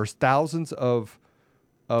frankly, there are thousands of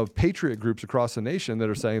patriot groups across the nation that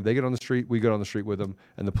are saying if they get on the street, we get on the street with them.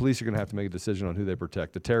 And the police are going to have to make a decision on who they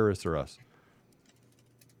protect, the terrorists or us.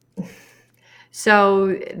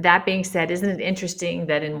 So that being said, isn't it interesting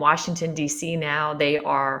that in Washington, D.C. now they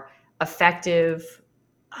are effective,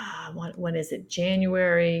 when is it,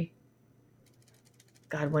 January?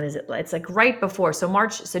 God, when is it? It's like right before. So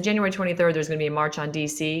January 23rd, there's going to be a march on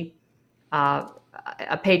D.C.,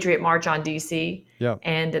 a Patriot March on D.C. Yeah.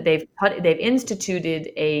 And they've instituted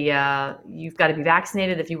you've got to be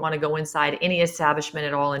vaccinated if you want to go inside any establishment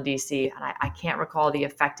at all in D.C. And I can't recall the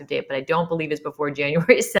effective date, but I don't believe it's before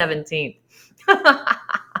January 17th.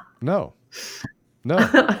 No. So,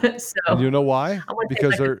 and you know why?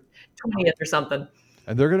 Because they're 20th or something.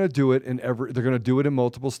 And they're going to do it they're going to do it in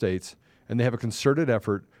multiple states, and they have a concerted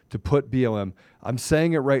effort to put BLM. I'm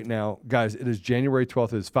saying it right now, guys. It is January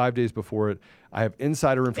 12th. It is 5 days before it. I have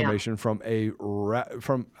insider information from I don't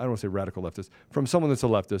want to say radical leftist, from someone that's a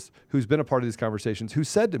leftist who's been a part of these conversations, who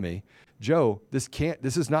said to me, Joe, this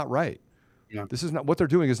is not right. Yeah. This is not what they're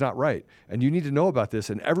doing is not right. And you need to know about this.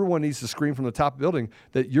 And everyone needs to scream from the top of the building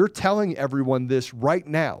that you're telling everyone this right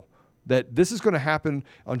now, that this is going to happen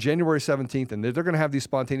on January 17th and they're going to have these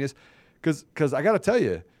spontaneous, because I got to tell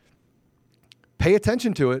you, pay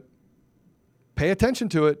attention to it. Pay attention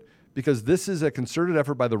to it, because this is a concerted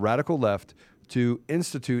effort by the radical left to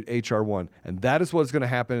institute HR 1. And that is what's going to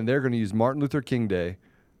happen. And they're going to use Martin Luther King Day.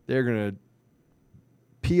 They're going to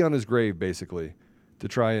pee on his grave, basically, to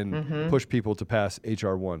try and push people to pass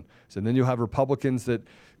HR 1. So then you'll have Republicans that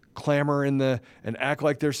clamor and act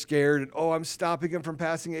like they're scared. And, I'm stopping them from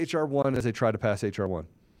passing HR 1 as they try to pass HR 1.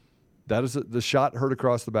 That is the shot heard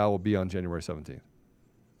across the bow will be on January 17th.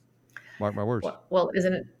 Mark my words. Well,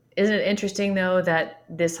 isn't it interesting, though, that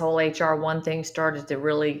this whole HR 1 thing started to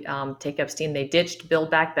really take up steam? They ditched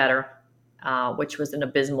Build Back Better, which was an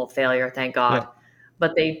abysmal failure, thank God. Yeah.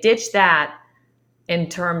 But they ditched that in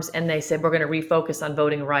terms, and they said, we're going to refocus on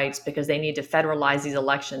voting rights because they need to federalize these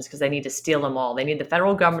elections because they need to steal them all. They need the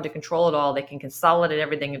federal government to control it all. They can consolidate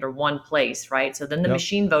everything into one place, right? So then the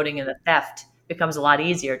machine voting and the theft becomes a lot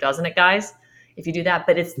easier, doesn't it, guys? If you do that,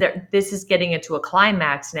 but this is getting into a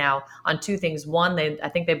climax now on two things. One, I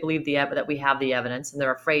think they believe that we have the evidence, and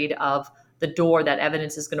they're afraid of the door that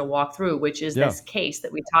evidence is going to walk through, which is this case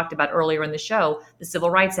that we talked about earlier in the show, the civil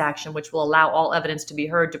rights action, which will allow all evidence to be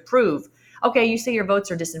heard to prove, okay, you say your votes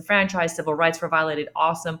are disenfranchised, civil rights were violated.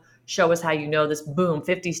 Awesome. Show us how you know this. Boom.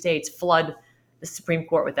 50 states flood the Supreme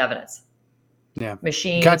Court with evidence. Yeah.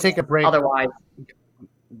 Machines. Gotta take a break. Otherwise.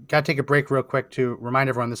 Got to take a break real quick to remind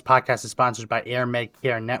everyone this podcast is sponsored by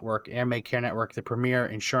AirMedCare Network. AirMedCare Network, the premier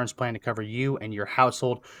insurance plan to cover you and your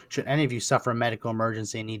household. Should any of you suffer a medical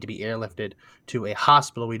emergency and need to be airlifted to a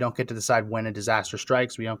hospital, we don't get to decide when a disaster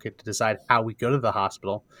strikes. We don't get to decide how we go to the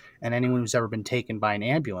hospital. And anyone who's ever been taken by an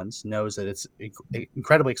ambulance knows that it's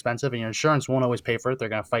incredibly expensive and your insurance won't always pay for it. They're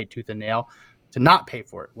going to fight tooth and nail to not pay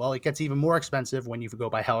for it. Well, it gets even more expensive when you go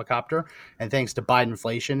by helicopter. And thanks to Biden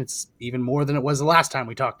inflation, it's even more than it was the last time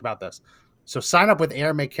we talked about this. So sign up with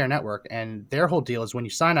AirMedCare Network, and their whole deal is when you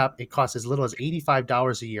sign up, it costs as little as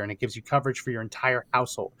 $85 a year, and it gives you coverage for your entire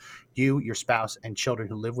household, you, your spouse, and children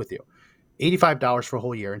who live with you. $85 for a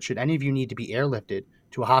whole year, and should any of you need to be airlifted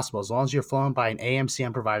to a hospital, as long as you're flown by an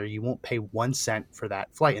AMCM provider, you won't pay 1 cent for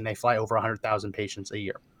that flight, and they fly over 100,000 patients a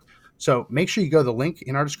year. So make sure you go to the link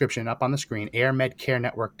in our description up on the screen,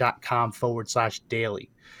 airmedcarenetwork.com/daily,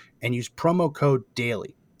 and use promo code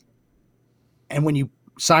DAILY. And when you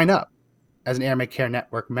sign up as an AirMedCare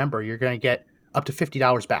Network member, you're going to get up to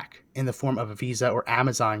 $50 back in the form of a Visa or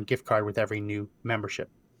Amazon gift card with every new membership.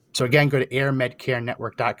 So again, go to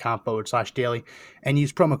airmedcarenetwork.com/daily and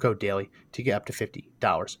use promo code daily to get up to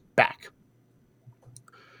 $50 back.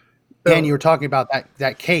 And you were talking about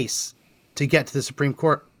that case to get to the Supreme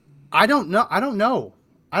Court. I don't know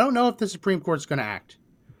if the Supreme Court's going to act.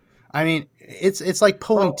 I mean, it's like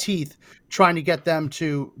pulling teeth trying to get them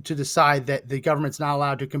to decide that the government's not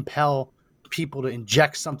allowed to compel people to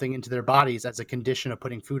inject something into their bodies as a condition of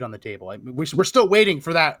putting food on the table. I mean, we're still waiting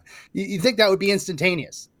for that. You think that would be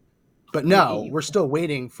instantaneous, but no, we're still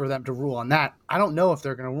waiting for them to rule on that. I don't know if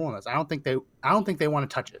they're going to rule on this. I don't think they want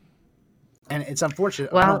to touch it, and it's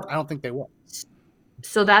unfortunate. Well, I don't think they will.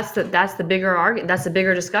 So that's the bigger argument. That's the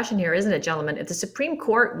bigger discussion here, isn't it, gentlemen? If the Supreme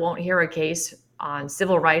Court won't hear a case on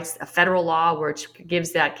civil rights, a federal law which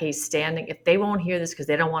gives that case standing, if they won't hear this because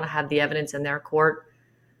they don't want to have the evidence in their court,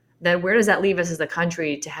 then where does that leave us as a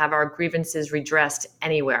country to have our grievances redressed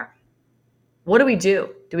anywhere? What do we do?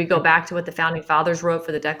 Do we go back to what the founding fathers wrote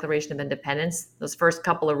for the Declaration of Independence? Those first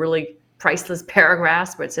couple of really priceless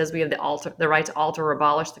paragraphs where it says we have the right to alter or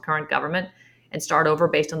abolish the current government and start over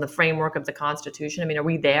based on the framework of the Constitution. I mean, are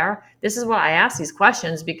we there? This is why I ask these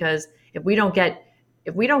questions, because if we don't get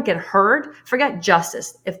heard, forget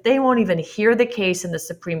justice. If they won't even hear the case in the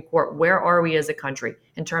Supreme Court, where are we as a country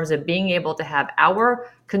in terms of being able to have our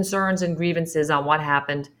concerns and grievances on what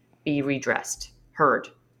happened be redressed, heard?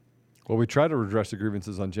 Well, we tried to redress the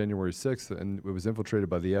grievances on January 6th, and it was infiltrated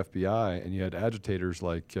by the FBI, and you had agitators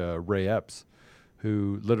like Ray Epps,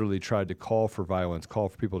 who literally tried to call for violence, call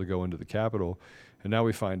for people to go into the Capitol. And now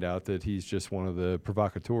we find out that he's just one of the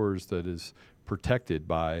provocateurs that is protected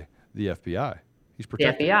by the FBI. He's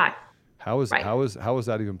protected. The FBI. How is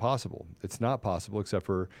that even possible? It's not possible, except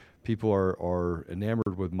for people are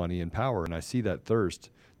enamored with money and power, and I see that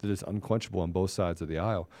thirst that is unquenchable on both sides of the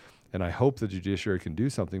aisle. And I hope the judiciary can do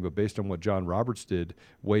something, but based on what John Roberts did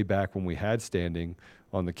way back when we had standing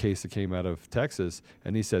on the case that came out of Texas,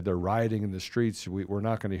 and he said they're rioting in the streets, we're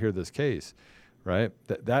not going to hear this case, right?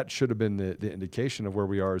 That should have been the indication of where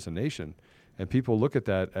we are as a nation. And people look at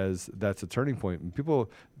that as that's a turning point. And people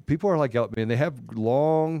are like, man, they have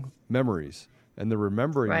long memories, and they're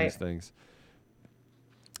remembering these things.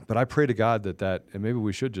 But I pray to God that, and maybe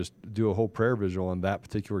we should just do a whole prayer vigil on that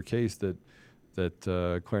particular case,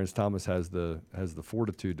 that Clarence Thomas has the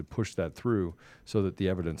fortitude to push that through so that the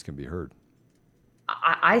evidence can be heard.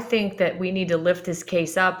 I think that we need to lift this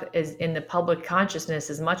case up in the public consciousness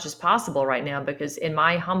as much as possible right now, because in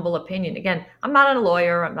my humble opinion, again, I'm not a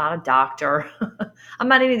lawyer, I'm not a doctor, I'm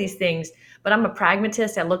not any of these things, but I'm a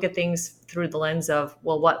pragmatist. I look at things through the lens of,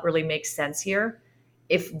 well, what really makes sense here?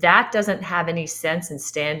 If that doesn't have any sense and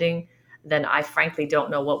standing, then I frankly don't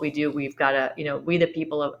know what we do. We've got to, we the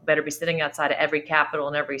people better be sitting outside of every capital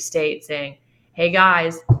in every state saying, hey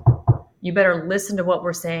guys, you better listen to what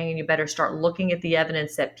we're saying, and you better start looking at the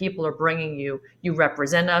evidence that people are bringing you. You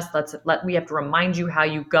represent us. We have to remind you how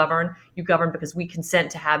you govern. You govern because we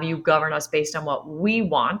consent to have you govern us based on what we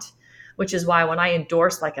want, which is why when I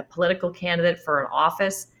endorse like a political candidate for an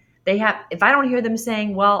office, if I don't hear them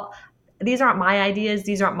saying, well, these aren't my ideas,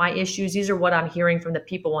 these aren't my issues, these are what I'm hearing from the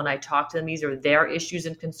people when I talk to them, these are their issues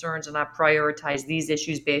and concerns, and I prioritize these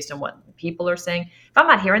issues based on what people are saying. If I'm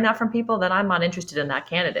not hearing that from people, then I'm not interested in that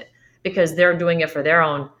candidate, because they're doing it for their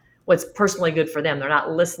own, what's personally good for them. They're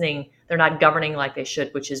not listening. They're not governing like they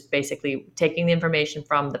should, which is basically taking the information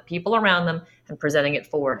from the people around them and presenting it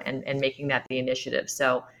forward and making that the initiative.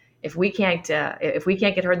 So if we can't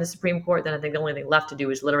get heard in the Supreme Court, then I think the only thing left to do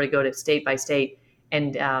is literally go to state by state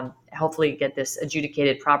and hopefully get this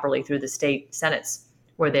adjudicated properly through the state senates,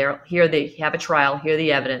 where they have a trial, hear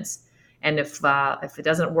the evidence. And if it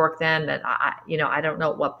doesn't work, then I don't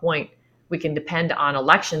know at what point we can depend on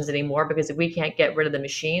elections anymore, because if we can't get rid of the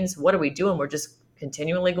machines, what are we doing? We're just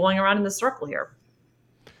continually going around in the circle here.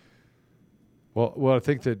 Well, I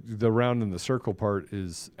think that the round in the circle part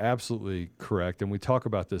is absolutely correct, and we talk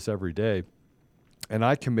about this every day. And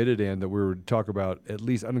I committed, Ann, that we would talk about, at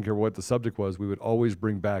least, I don't care what the subject was, we would always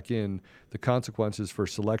bring back in the consequences for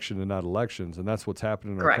selection and not elections. And that's what's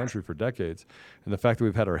happened in our country for decades. And the fact that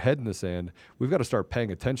we've had our head in the sand, we've got to start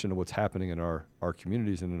paying attention to what's happening in our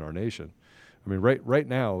communities and in our nation. I mean, right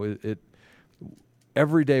now,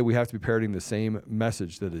 every day we have to be parroting the same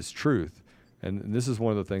message that is truth. And this is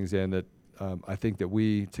one of the things, Ann, that I think that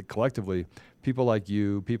we, collectively, people like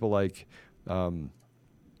you, people like In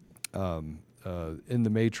the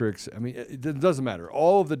Matrix. I mean, it doesn't matter.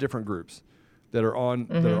 All of the different groups that are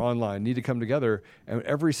that are online need to come together, and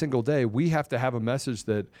every single day we have to have a message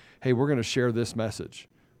that, hey, we're going to share this message.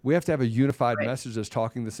 We have to have a unified message that's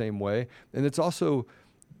talking the same way, and it's also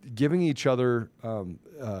giving each other,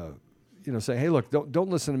 saying, hey, look, don't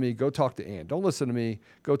listen to me. Go talk to Ann. Don't listen to me.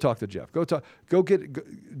 Go talk to Jeff. Go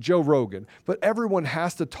get Joe Rogan. But everyone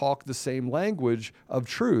has to talk the same language of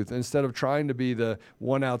truth instead of trying to be the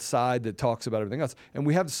one outside that talks about everything else. And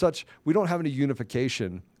we don't have any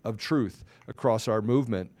unification of truth across our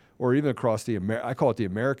movement, or even across I call it the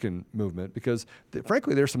American movement, because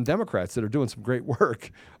frankly, there's some Democrats that are doing some great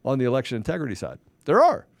work on the election integrity side. There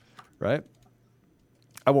are, right?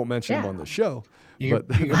 I won't mention them on the show. You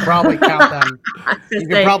can probably count them. You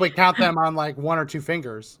can probably count them on like one or two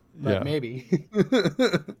fingers, but maybe.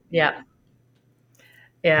 Yeah.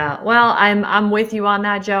 Yeah. Well, I'm with you on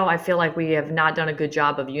that, Joe. I feel like we have not done a good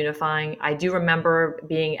job of unifying. I do remember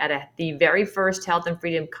being at the very first Health and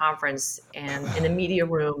Freedom Conference, and in the media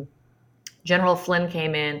room, General Flynn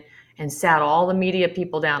came in and sat all the media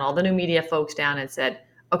people down, all the new media folks down, and said,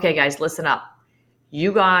 okay, guys, listen up.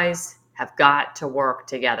 You guys have got to work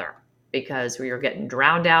together, because we are getting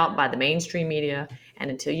drowned out by the mainstream media.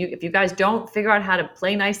 And if you guys don't figure out how to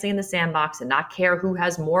play nicely in the sandbox and not care who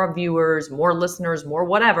has more viewers, more listeners, more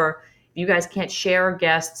whatever, if you guys can't share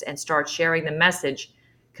guests and start sharing the message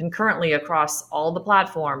concurrently across all the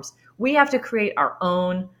platforms, we have to create our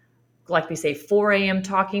own, like we say, 4 a.m.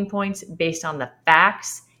 talking points based on the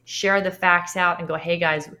facts, share the facts out and go, hey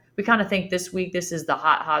guys, we kind of think this week this is the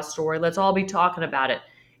hot story. Let's all be talking about it.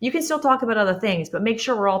 You can still talk about other things, but make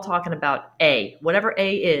sure we're all talking about A. Whatever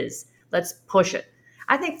A is, let's push it.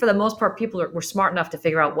 I think for the most part, people were smart enough to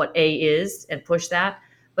figure out what A is and push that.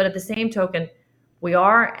 But at the same token, we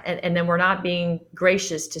are, and then we're not being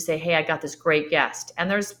gracious to say, hey, I got this great guest. And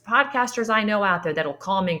there's podcasters I know out there that'll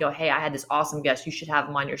call me and go, hey, I had this awesome guest. You should have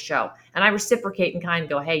him on your show. And I reciprocate and kind of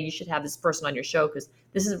go, hey, you should have this person on your show because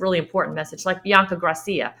this is a really important message. Like Bianca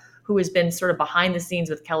Gracia, who has been sort of behind the scenes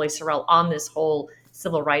with Kelly Sorrell on this whole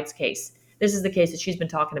civil rights case. This is the case that she's been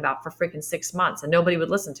talking about for freaking 6 months, and nobody would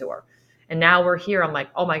listen to her. And now we're here. I'm like,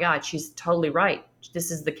 oh my God, she's totally right.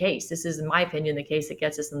 This is the case. This is, in my opinion, the case that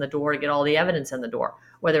gets us in the door to get all the evidence in the door,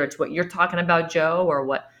 whether it's what you're talking about, Joe, or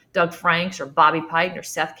what Doug Franks or Bobby Pike or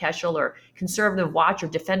Seth Keshel or Conservative Watch or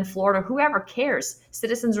Defend Florida, whoever cares.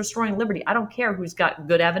 Citizens Restoring Liberty. I don't care who's got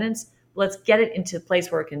good evidence. Let's get it into a place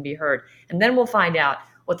where it can be heard. And then we'll find out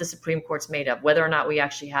what the Supreme Court's made of, whether or not we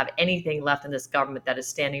actually have anything left in this government that is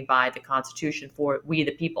standing by the Constitution for we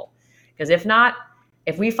the people. Because if not,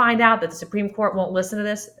 if we find out that the Supreme Court won't listen to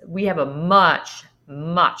this, we have a much,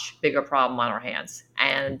 much bigger problem on our hands.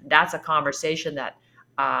 And that's a conversation that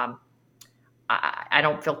I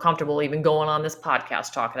don't feel comfortable even going on this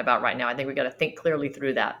podcast talking about right now. I think we got to think clearly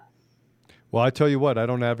through that. Well, I tell you what, I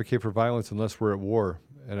don't advocate for violence unless we're at war.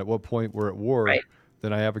 And at what point we're at war, right,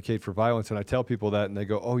 then I advocate for violence. And I tell people that, and they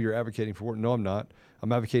go, oh, you're advocating for war. No, I'm not.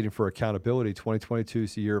 I'm advocating for accountability. 2022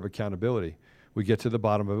 is the year of accountability. We get to the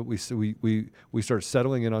bottom of it. We start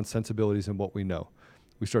settling in on sensibilities and what we know.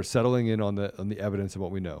 We start settling in on the evidence and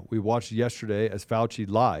what we know. We watched yesterday as Fauci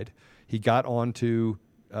lied. He got onto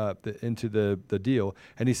into the deal,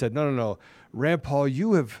 and he said, no, Rand Paul,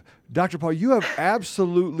 Dr. Paul, you have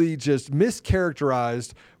absolutely just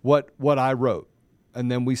mischaracterized what I wrote. And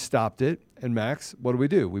then we stopped it. And Max, what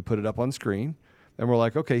do? We put it up on screen, and we're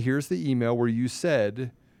like, okay, here's the email where you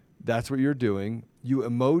said that's what you're doing. You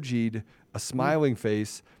emojied a smiling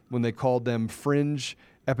face when they called them fringe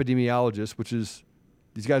epidemiologists, which is,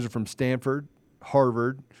 these guys are from Stanford,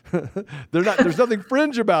 Harvard. There's nothing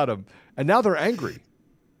fringe about them. And now they're angry.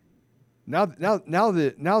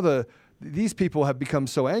 These people have become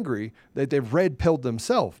so angry that they've red-pilled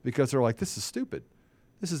themselves because they're like, this is stupid.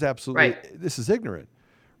 This is absolutely, This is ignorant.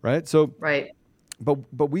 Right. So, right.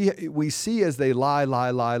 But we see as they lie,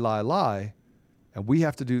 and we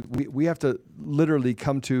have to literally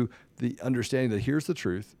come to the understanding that here's the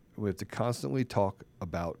truth. We have to constantly talk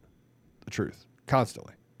about the truth.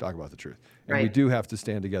 Constantly talk about the truth, and we do have to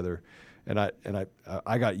stand together. And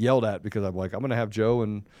I got yelled at because I'm like, I'm going to have Joe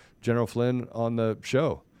and General Flynn on the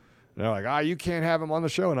show, and they're like, you can't have him on the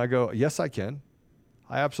show, and I go, yes, I can,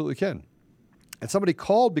 I absolutely can. And somebody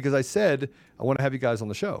called because I said, I want to have you guys on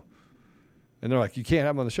the show. And they're like, you can't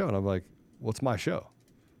have them on the show. And I'm like, well, it's my show.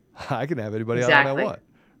 I can have anybody on I want,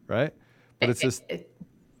 right? But it's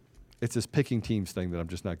this picking teams thing that I'm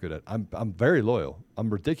just not good at. I'm very loyal. I'm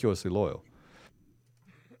ridiculously loyal.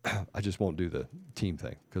 I just won't do the team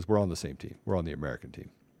thing because we're on the same team. We're on the American team.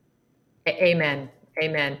 Amen.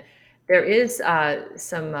 There is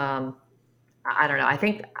some, I don't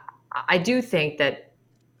know. I do think that,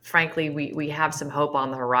 frankly, we have some hope on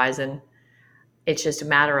the horizon. It's just a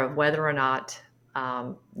matter of whether or not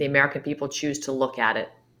the American people choose to look at it.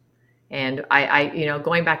 And I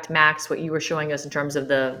going back to Max, what you were showing us in terms of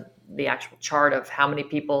the the actual chart of how many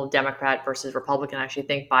people, Democrat versus Republican, actually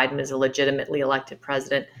think Biden is a legitimately elected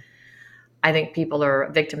president. I think people are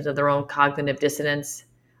victims of their own cognitive dissonance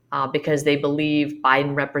because they believe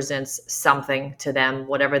Biden represents something to them,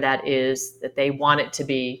 whatever that is, that they want it to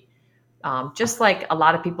be. Just like a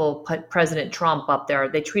lot of people put President Trump up there,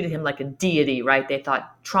 they treated him like a deity, right? They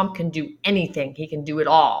thought Trump can do anything. He can do it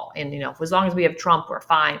all. And, as long as we have Trump, we're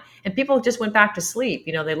fine. And people just went back to sleep.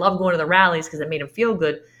 They love going to the rallies because it made them feel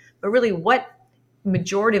good. But really, what,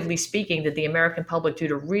 majoritively speaking, did the American public do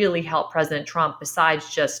to really help President Trump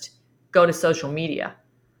besides just go to social media?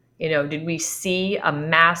 Did we see a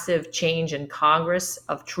massive change in Congress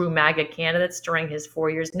of true MAGA candidates during his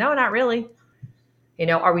 4 years? No, not really.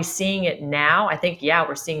 Are we seeing it now? I think, yeah,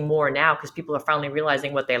 we're seeing more now because people are finally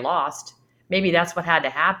realizing what they lost. Maybe that's what had to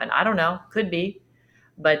happen. I don't know. Could be.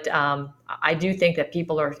 But I do think that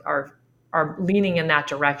people are leaning in that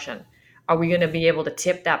direction. Are we going to be able to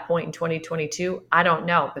tip that point in 2022? I don't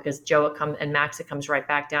know, because Joe, and Max, it comes right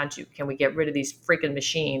back down to, can we get rid of these freaking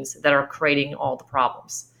machines that are creating all the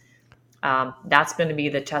problems? That's going to be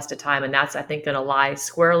the test of time. And that's, I think, going to lie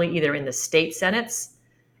squarely either in the state senates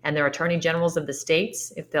and their attorney generals of the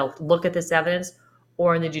states, if they'll look at this evidence,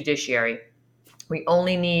 or in the judiciary. We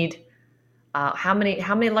only need how many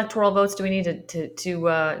electoral votes do we need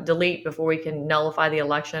to delete before we can nullify the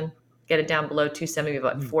election? Get it down below 270,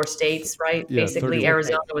 but 4 states, right? Yeah, Basically 31.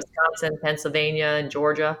 Arizona, Wisconsin, Pennsylvania, and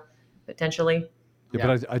Georgia, potentially. Yeah,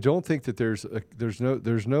 but I don't think that there's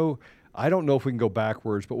no. I don't know if we can go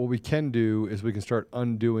backwards, but what we can do is we can start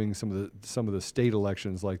undoing some of the state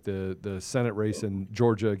elections, like the Senate race in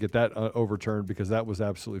Georgia, get that overturned because that was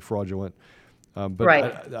absolutely fraudulent. But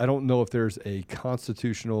right. I don't know if there's a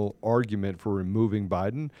constitutional argument for removing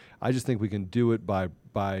Biden. I just think we can do it by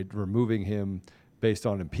removing him based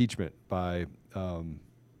on impeachment by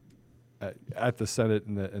at the Senate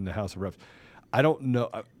and the House of Reps. I don't know.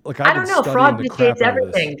 I don't know. Fraud vitiates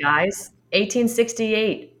everything, guys.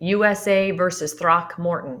 1868, USA versus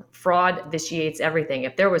Throckmorton. Fraud vitiates everything.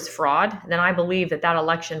 If there was fraud, then I believe that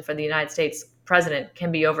election for the United States president can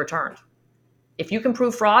be overturned. If you can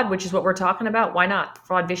prove fraud, which is what we're talking about, why not?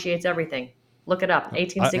 Fraud vitiates everything. Look it up.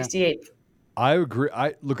 1868. I agree.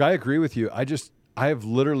 I agree with you. I have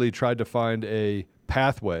literally tried to find a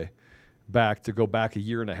pathway to go back a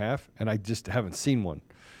year and a half, and I just haven't seen one.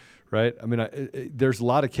 Right? I mean, there's a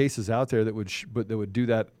lot of cases out there that would do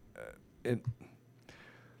that.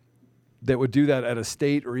 That would do that at a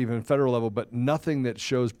state or even federal level, but nothing that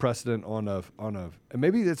shows precedent on a. And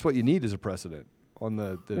maybe that's what you need as a precedent on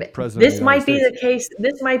the president. This might be the case.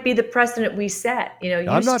 This might be the precedent we set.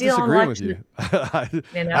 I'm not disagreeing with you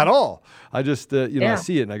at all. I just I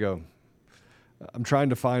see it and I go, I'm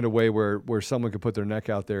trying to find a way where someone could put their neck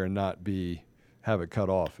out there and not have it cut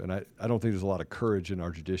off. And I don't think there's a lot of courage in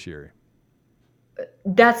our judiciary.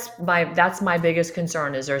 That's my biggest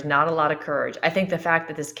concern, is there's not a lot of courage. I think the fact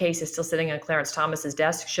that this case is still sitting on Clarence Thomas's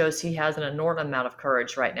desk shows he has an inordinate amount of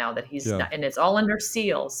courage right now, that he's not, and it's all under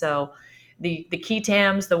seal. So the key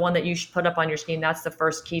TAMs, the one that you should put up on your screen, that's the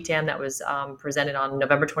first key TAM that was presented on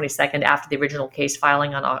November 22nd after the original case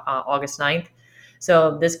filing on August 9th.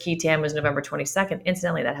 So this key TAM was November 22nd.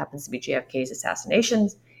 Incidentally, that happens to be JFK's assassination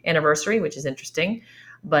anniversary, which is interesting.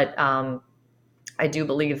 But I do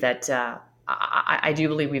believe that I do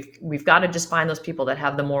believe we've got to just find those people that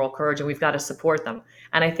have the moral courage, and we've got to support them.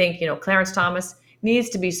 And I think Clarence Thomas needs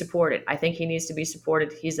to be supported. I think he needs to be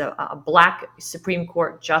supported. He's a Black Supreme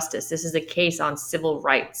Court justice. This is a case on civil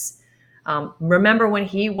rights. Remember when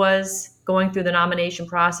he was going through the nomination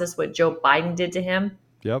process, what Joe Biden did to him?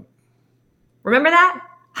 Yep. Remember that?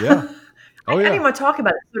 Yeah. I didn't even want to talk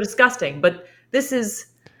about it. It's so disgusting. But this is,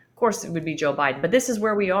 of course, it would be Joe Biden. But this is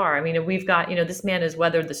where we are. I mean, we've got, this man has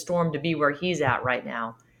weathered the storm to be where he's at right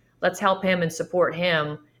now. Let's help him and support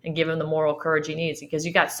him and give him the moral courage he needs. Because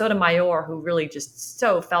you got Sotomayor, who really just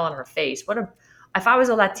so fell on her face. If I was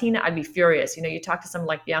a Latina, I'd be furious. You talk to someone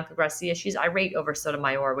like Bianca Garcia, she's irate over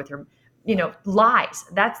Sotomayor with her, lies.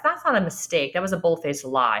 That's not a mistake. That was a bold-faced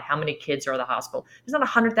lie. How many kids are in the hospital? There's not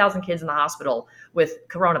 100,000 kids in the hospital with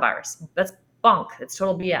coronavirus. That's bunk. That's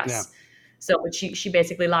total BS. Yeah. So she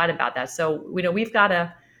basically lied about that. So, we've got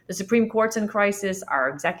the Supreme Court's in crisis. Our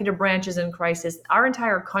executive branch is in crisis. Our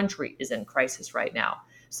entire country is in crisis right now.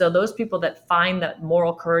 So those people that find that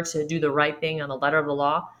moral courage to do the right thing on the letter of the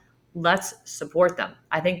law, let's support them.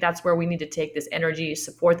 I think that's where we need to take this energy,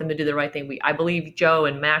 support them to do the right thing. I believe, Joe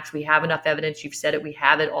and Max, we have enough evidence. You've said it. We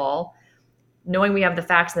have it all. Knowing we have the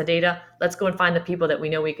facts and the data, let's go and find the people that we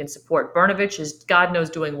know we can support. Brnovich is God knows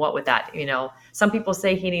doing what with that. Some people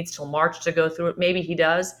say he needs till March to go through it. Maybe he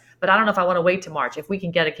does. But I don't know if I want to wait to March. If we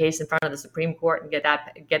can get a case in front of the Supreme Court and get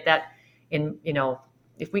that in,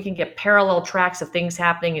 if we can get parallel tracks of things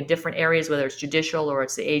happening in different areas, whether it's judicial or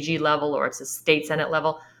it's the AG level or it's the state Senate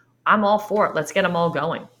level, I'm all for it. Let's get them all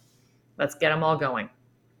going. Well,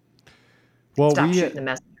 Stop shooting the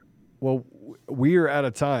messenger. Well, we are out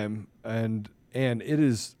of time, and it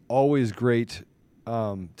is always great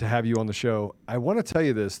to have you on the show. I want to tell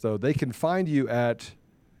you this, though. They can find you at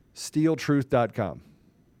steeltruth.com.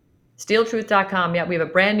 Steeltruth.com. Yeah, we have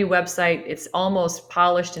a brand new website. It's almost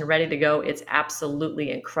polished and ready to go. It's absolutely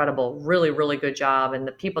incredible. Really, really good job. And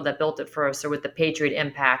the people that built it for us are with the Patriot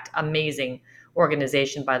Impact. Amazing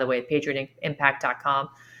organization, by the way, patriotimpact.com.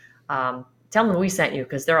 Tell them we sent you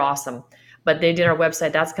because they're awesome. But they did our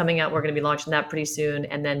website. That's coming out. We're going to be launching that pretty soon.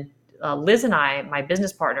 And then Liz and I, my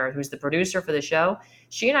business partner, who's the producer for the show,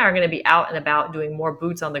 she and I are going to be out and about doing more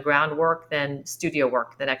boots on the ground work than studio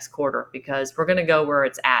work the next quarter, because we're going to go where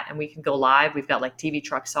it's at and we can go live. We've got like TV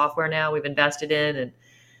truck software now we've invested in. And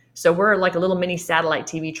so we're like a little mini satellite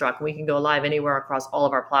TV truck. And we can go live anywhere across all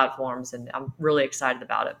of our platforms. And I'm really excited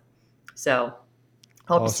about it. So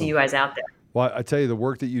hope to see you guys out there. Well, I tell you, the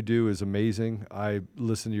work that you do is amazing. I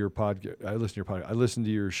listen to your podcast. I listen to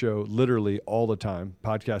your show literally all the time,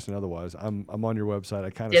 podcast and otherwise. I'm on your website. I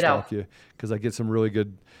kind of stalk you because I get some really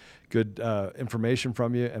good information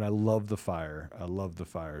from you, and I love the fire.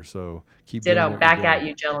 So keep doing what back you're doing. at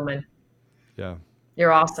you, gentlemen. Yeah,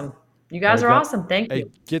 you're awesome. You guys are awesome. Thank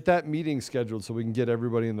you. Get that meeting scheduled so we can get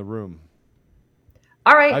everybody in the room.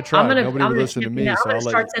 All right, I tried. I'm Nobody would listen to me, so I'm going to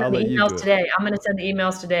start sending the emails today. I'm going to send the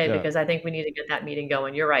emails today because I think we need to get that meeting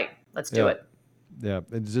going. You're right. Let's do it. Yeah,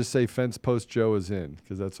 and just say Fence Post Joe is in,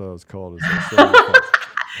 because that's what it's called.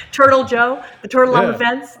 Turtle Joe, the turtle on the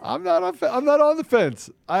fence. I'm not on the fence.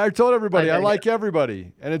 I told everybody I like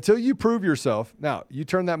everybody, and until you prove yourself, now you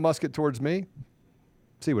turn that musket towards me,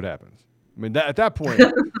 see what happens. I mean, at that point,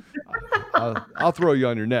 I'll throw you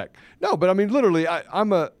on your neck. No, but I mean, literally,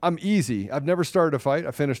 I'm easy. I've never started a fight.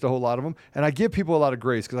 I finished a whole lot of them, and I give people a lot of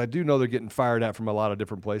grace because I do know they're getting fired at from a lot of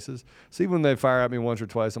different places. So even when they fire at me once or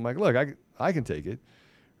twice, I'm like, look, I can take it,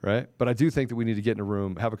 right? But I do think that we need to get in a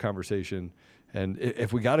room, have a conversation, and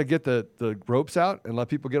if we got to get the ropes out and let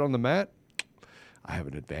people get on the mat, I have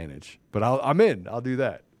an advantage. But I'm in. I'll do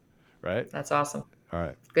that, right? That's awesome. All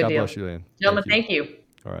right. Good God deal. bless you, Lan. Gentlemen, thank you.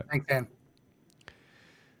 All right. Thanks, Dan.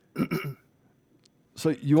 So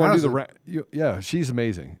you want to do she's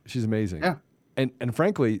amazing. She's amazing. Yeah. And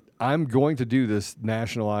frankly, I'm going to do this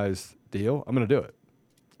nationalized deal. I'm going to do it.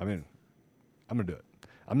 I'm going to do it.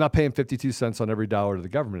 I'm not paying 52 cents on every dollar to the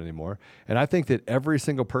government anymore. And I think that every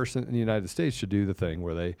single person in the United States should do the thing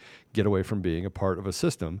where they get away from being a part of a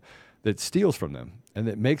system that steals from them and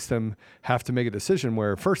that makes them have to make a decision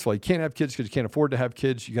where, first of all, you can't have kids because you can't afford to have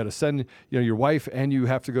kids. You got to send your wife, and you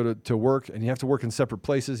have to go to work, and you have to work in separate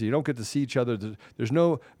places. You don't get to see each other. There's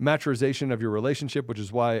no maturization of your relationship, which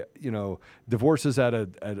is why divorce is at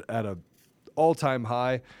a all-time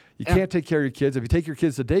high. You can't take care of your kids. If you take your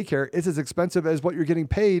kids to daycare, it's as expensive as what you're getting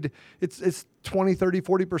paid. It's 20, 30,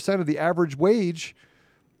 40% of the average wage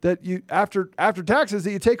that you after taxes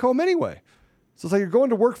that you take home anyway. So it's like you're going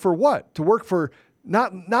to work for what? To work for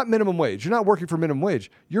not minimum wage. You're not working for minimum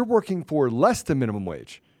wage. You're working for less than minimum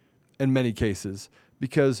wage in many cases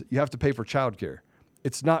because you have to pay for childcare.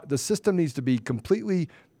 It's not, the system needs to be completely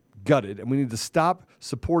gutted, and we need to stop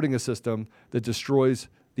supporting a system that destroys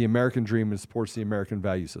the American dream and supports the American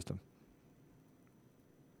value system.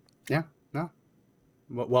 Yeah, no.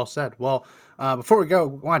 Well said. Well, before we go, I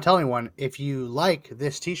want to tell anyone, if you like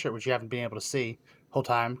this t-shirt, which you haven't been able to see whole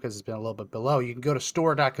time because it's been a little bit below, you can go to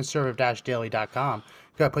store.conservative-daily.com.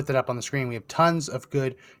 Go put that up on the screen. We have tons of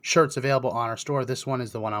good shirts available on our store. This one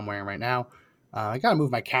is the one I'm wearing right now. I got to move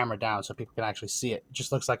my camera down so people can actually see it. It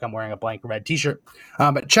just looks like I'm wearing a blank red t-shirt.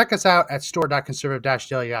 But check us out at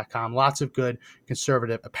store.conservative-daily.com. Lots of good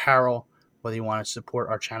conservative apparel, whether you want to support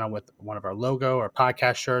our channel with one of our logo or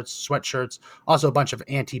podcast shirts, sweatshirts, also a bunch of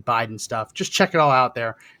anti-Biden stuff. Just check it all out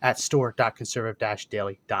there at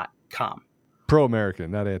store.conservative-daily.com.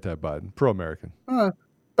 Pro-American, not anti-Biden. Pro-American. Both.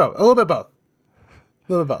 A little bit both.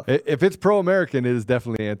 If it's pro-American, it is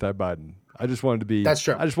definitely anti-Biden. I just wanted to be. That's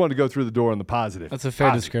true. I just wanted to go through the door on the positive. That's a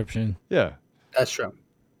fair description. Yeah. That's true.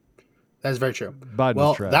 That's very true.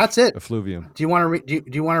 Biden's trash. That's it. Effluvium. Do you want to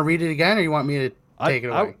do you want to read it again, or you want me to take it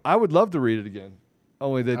away? I would love to read it again.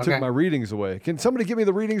 Only they took my readings away. Can somebody give me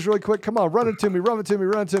the readings really quick? Come on, run it to me.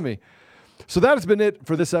 So that has been it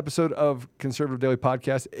for this episode of Conservative Daily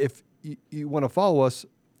Podcast. If you want to follow us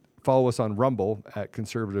on Rumble at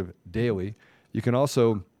Conservative Daily. You can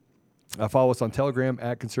also Follow us on Telegram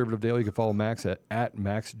at Conservative Daily. You can follow Max at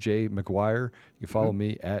Max J. McGuire. You can follow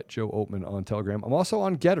me at Joe Oatman on Telegram. I'm also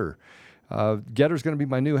on Getter. Getter's going to be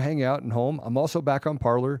my new hangout and home. I'm also back on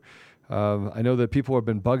Parler. I know that people have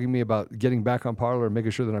been bugging me about getting back on Parler and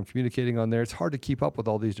making sure that I'm communicating on there. It's hard to keep up with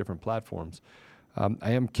all these different platforms.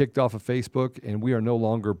 I am kicked off of Facebook, and we are no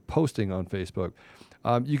longer posting on Facebook.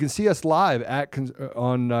 You can see us live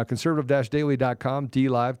on conservative-daily.com,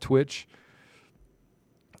 DLive, Twitch.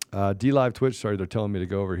 DLive, Twitch. Sorry, they're telling me to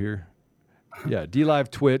go over here. Yeah,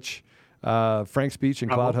 DLive, Twitch. Frank Speech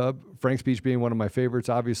and Cloud Hub. Frank Speech being one of my favorites.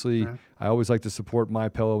 Obviously, I always like to support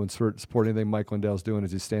MyPillow and support anything Mike Lindell's doing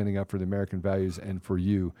as he's standing up for the American values and for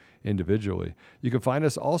you individually. You can find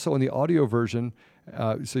us also in the audio version,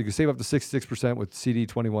 so you can save up to 66% with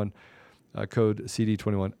CD21, code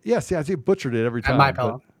CD21. Yes, I see, butchered it every time. At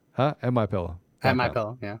MyPillow. At MyPillow. At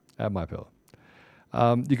MyPillow, yeah. At MyPillow.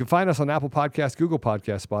 You can find us on Apple Podcasts, Google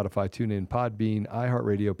Podcasts, Spotify, TuneIn, Podbean,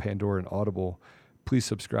 iHeartRadio, Pandora, and Audible. Please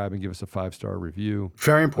subscribe and give us a 5-star review.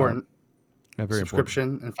 Very important. Very Subscription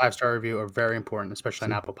important. and 5-star review are very important, especially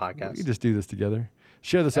on Apple Podcasts. We can just do this together.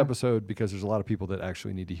 Share this episode because there's a lot of people that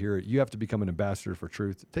actually need to hear it. You have to become an ambassador for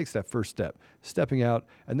truth. It takes that first step, stepping out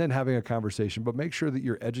and then having a conversation, but make sure that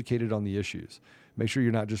you're educated on the issues. Make sure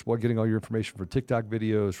you're not just getting all your information from TikTok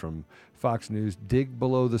videos, from Fox News. Dig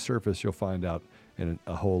below the surface. You'll find out in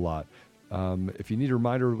a whole lot. If you need a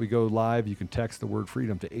reminder, we go live. You can text the word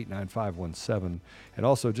freedom to 89517. And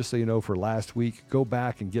also, just so you know, for last week, go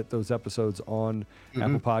back and get those episodes on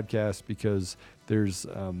Apple Podcasts because there's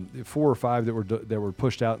 4 or 5 that were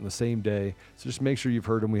pushed out in the same day. So just make sure you've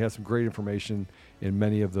heard them. We have some great information in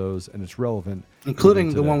many of those, and it's relevant,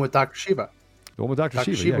 including the one with Dr. Shiva. The one with Dr.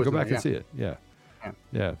 Shiva. Yeah, go back and see it.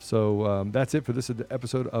 Yeah. So that's it for this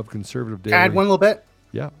episode of Conservative Daily. Can I add one little bit?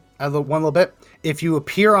 Yeah. One little bit. If you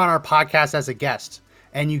appear on our podcast as a guest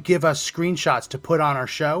and you give us screenshots to put on our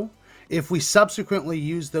show, if we subsequently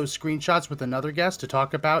use those screenshots with another guest to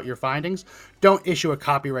talk about your findings, don't issue a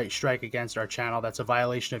copyright strike against our channel. That's a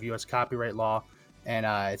violation of U.S. copyright law, and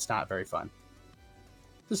it's not very fun.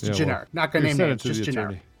 Just generic. Not going to name names, just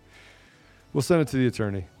generic. We'll send it to the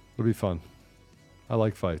attorney. It'll be fun. I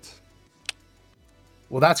like fights.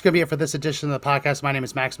 Well, that's going to be it for this edition of the podcast. My name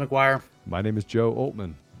is Max McGuire. My name is Joe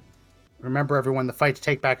Oatman. Remember, everyone, the fight to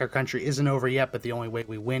take back our country isn't over yet, but the only way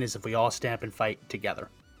we win is if we all stand up and fight together.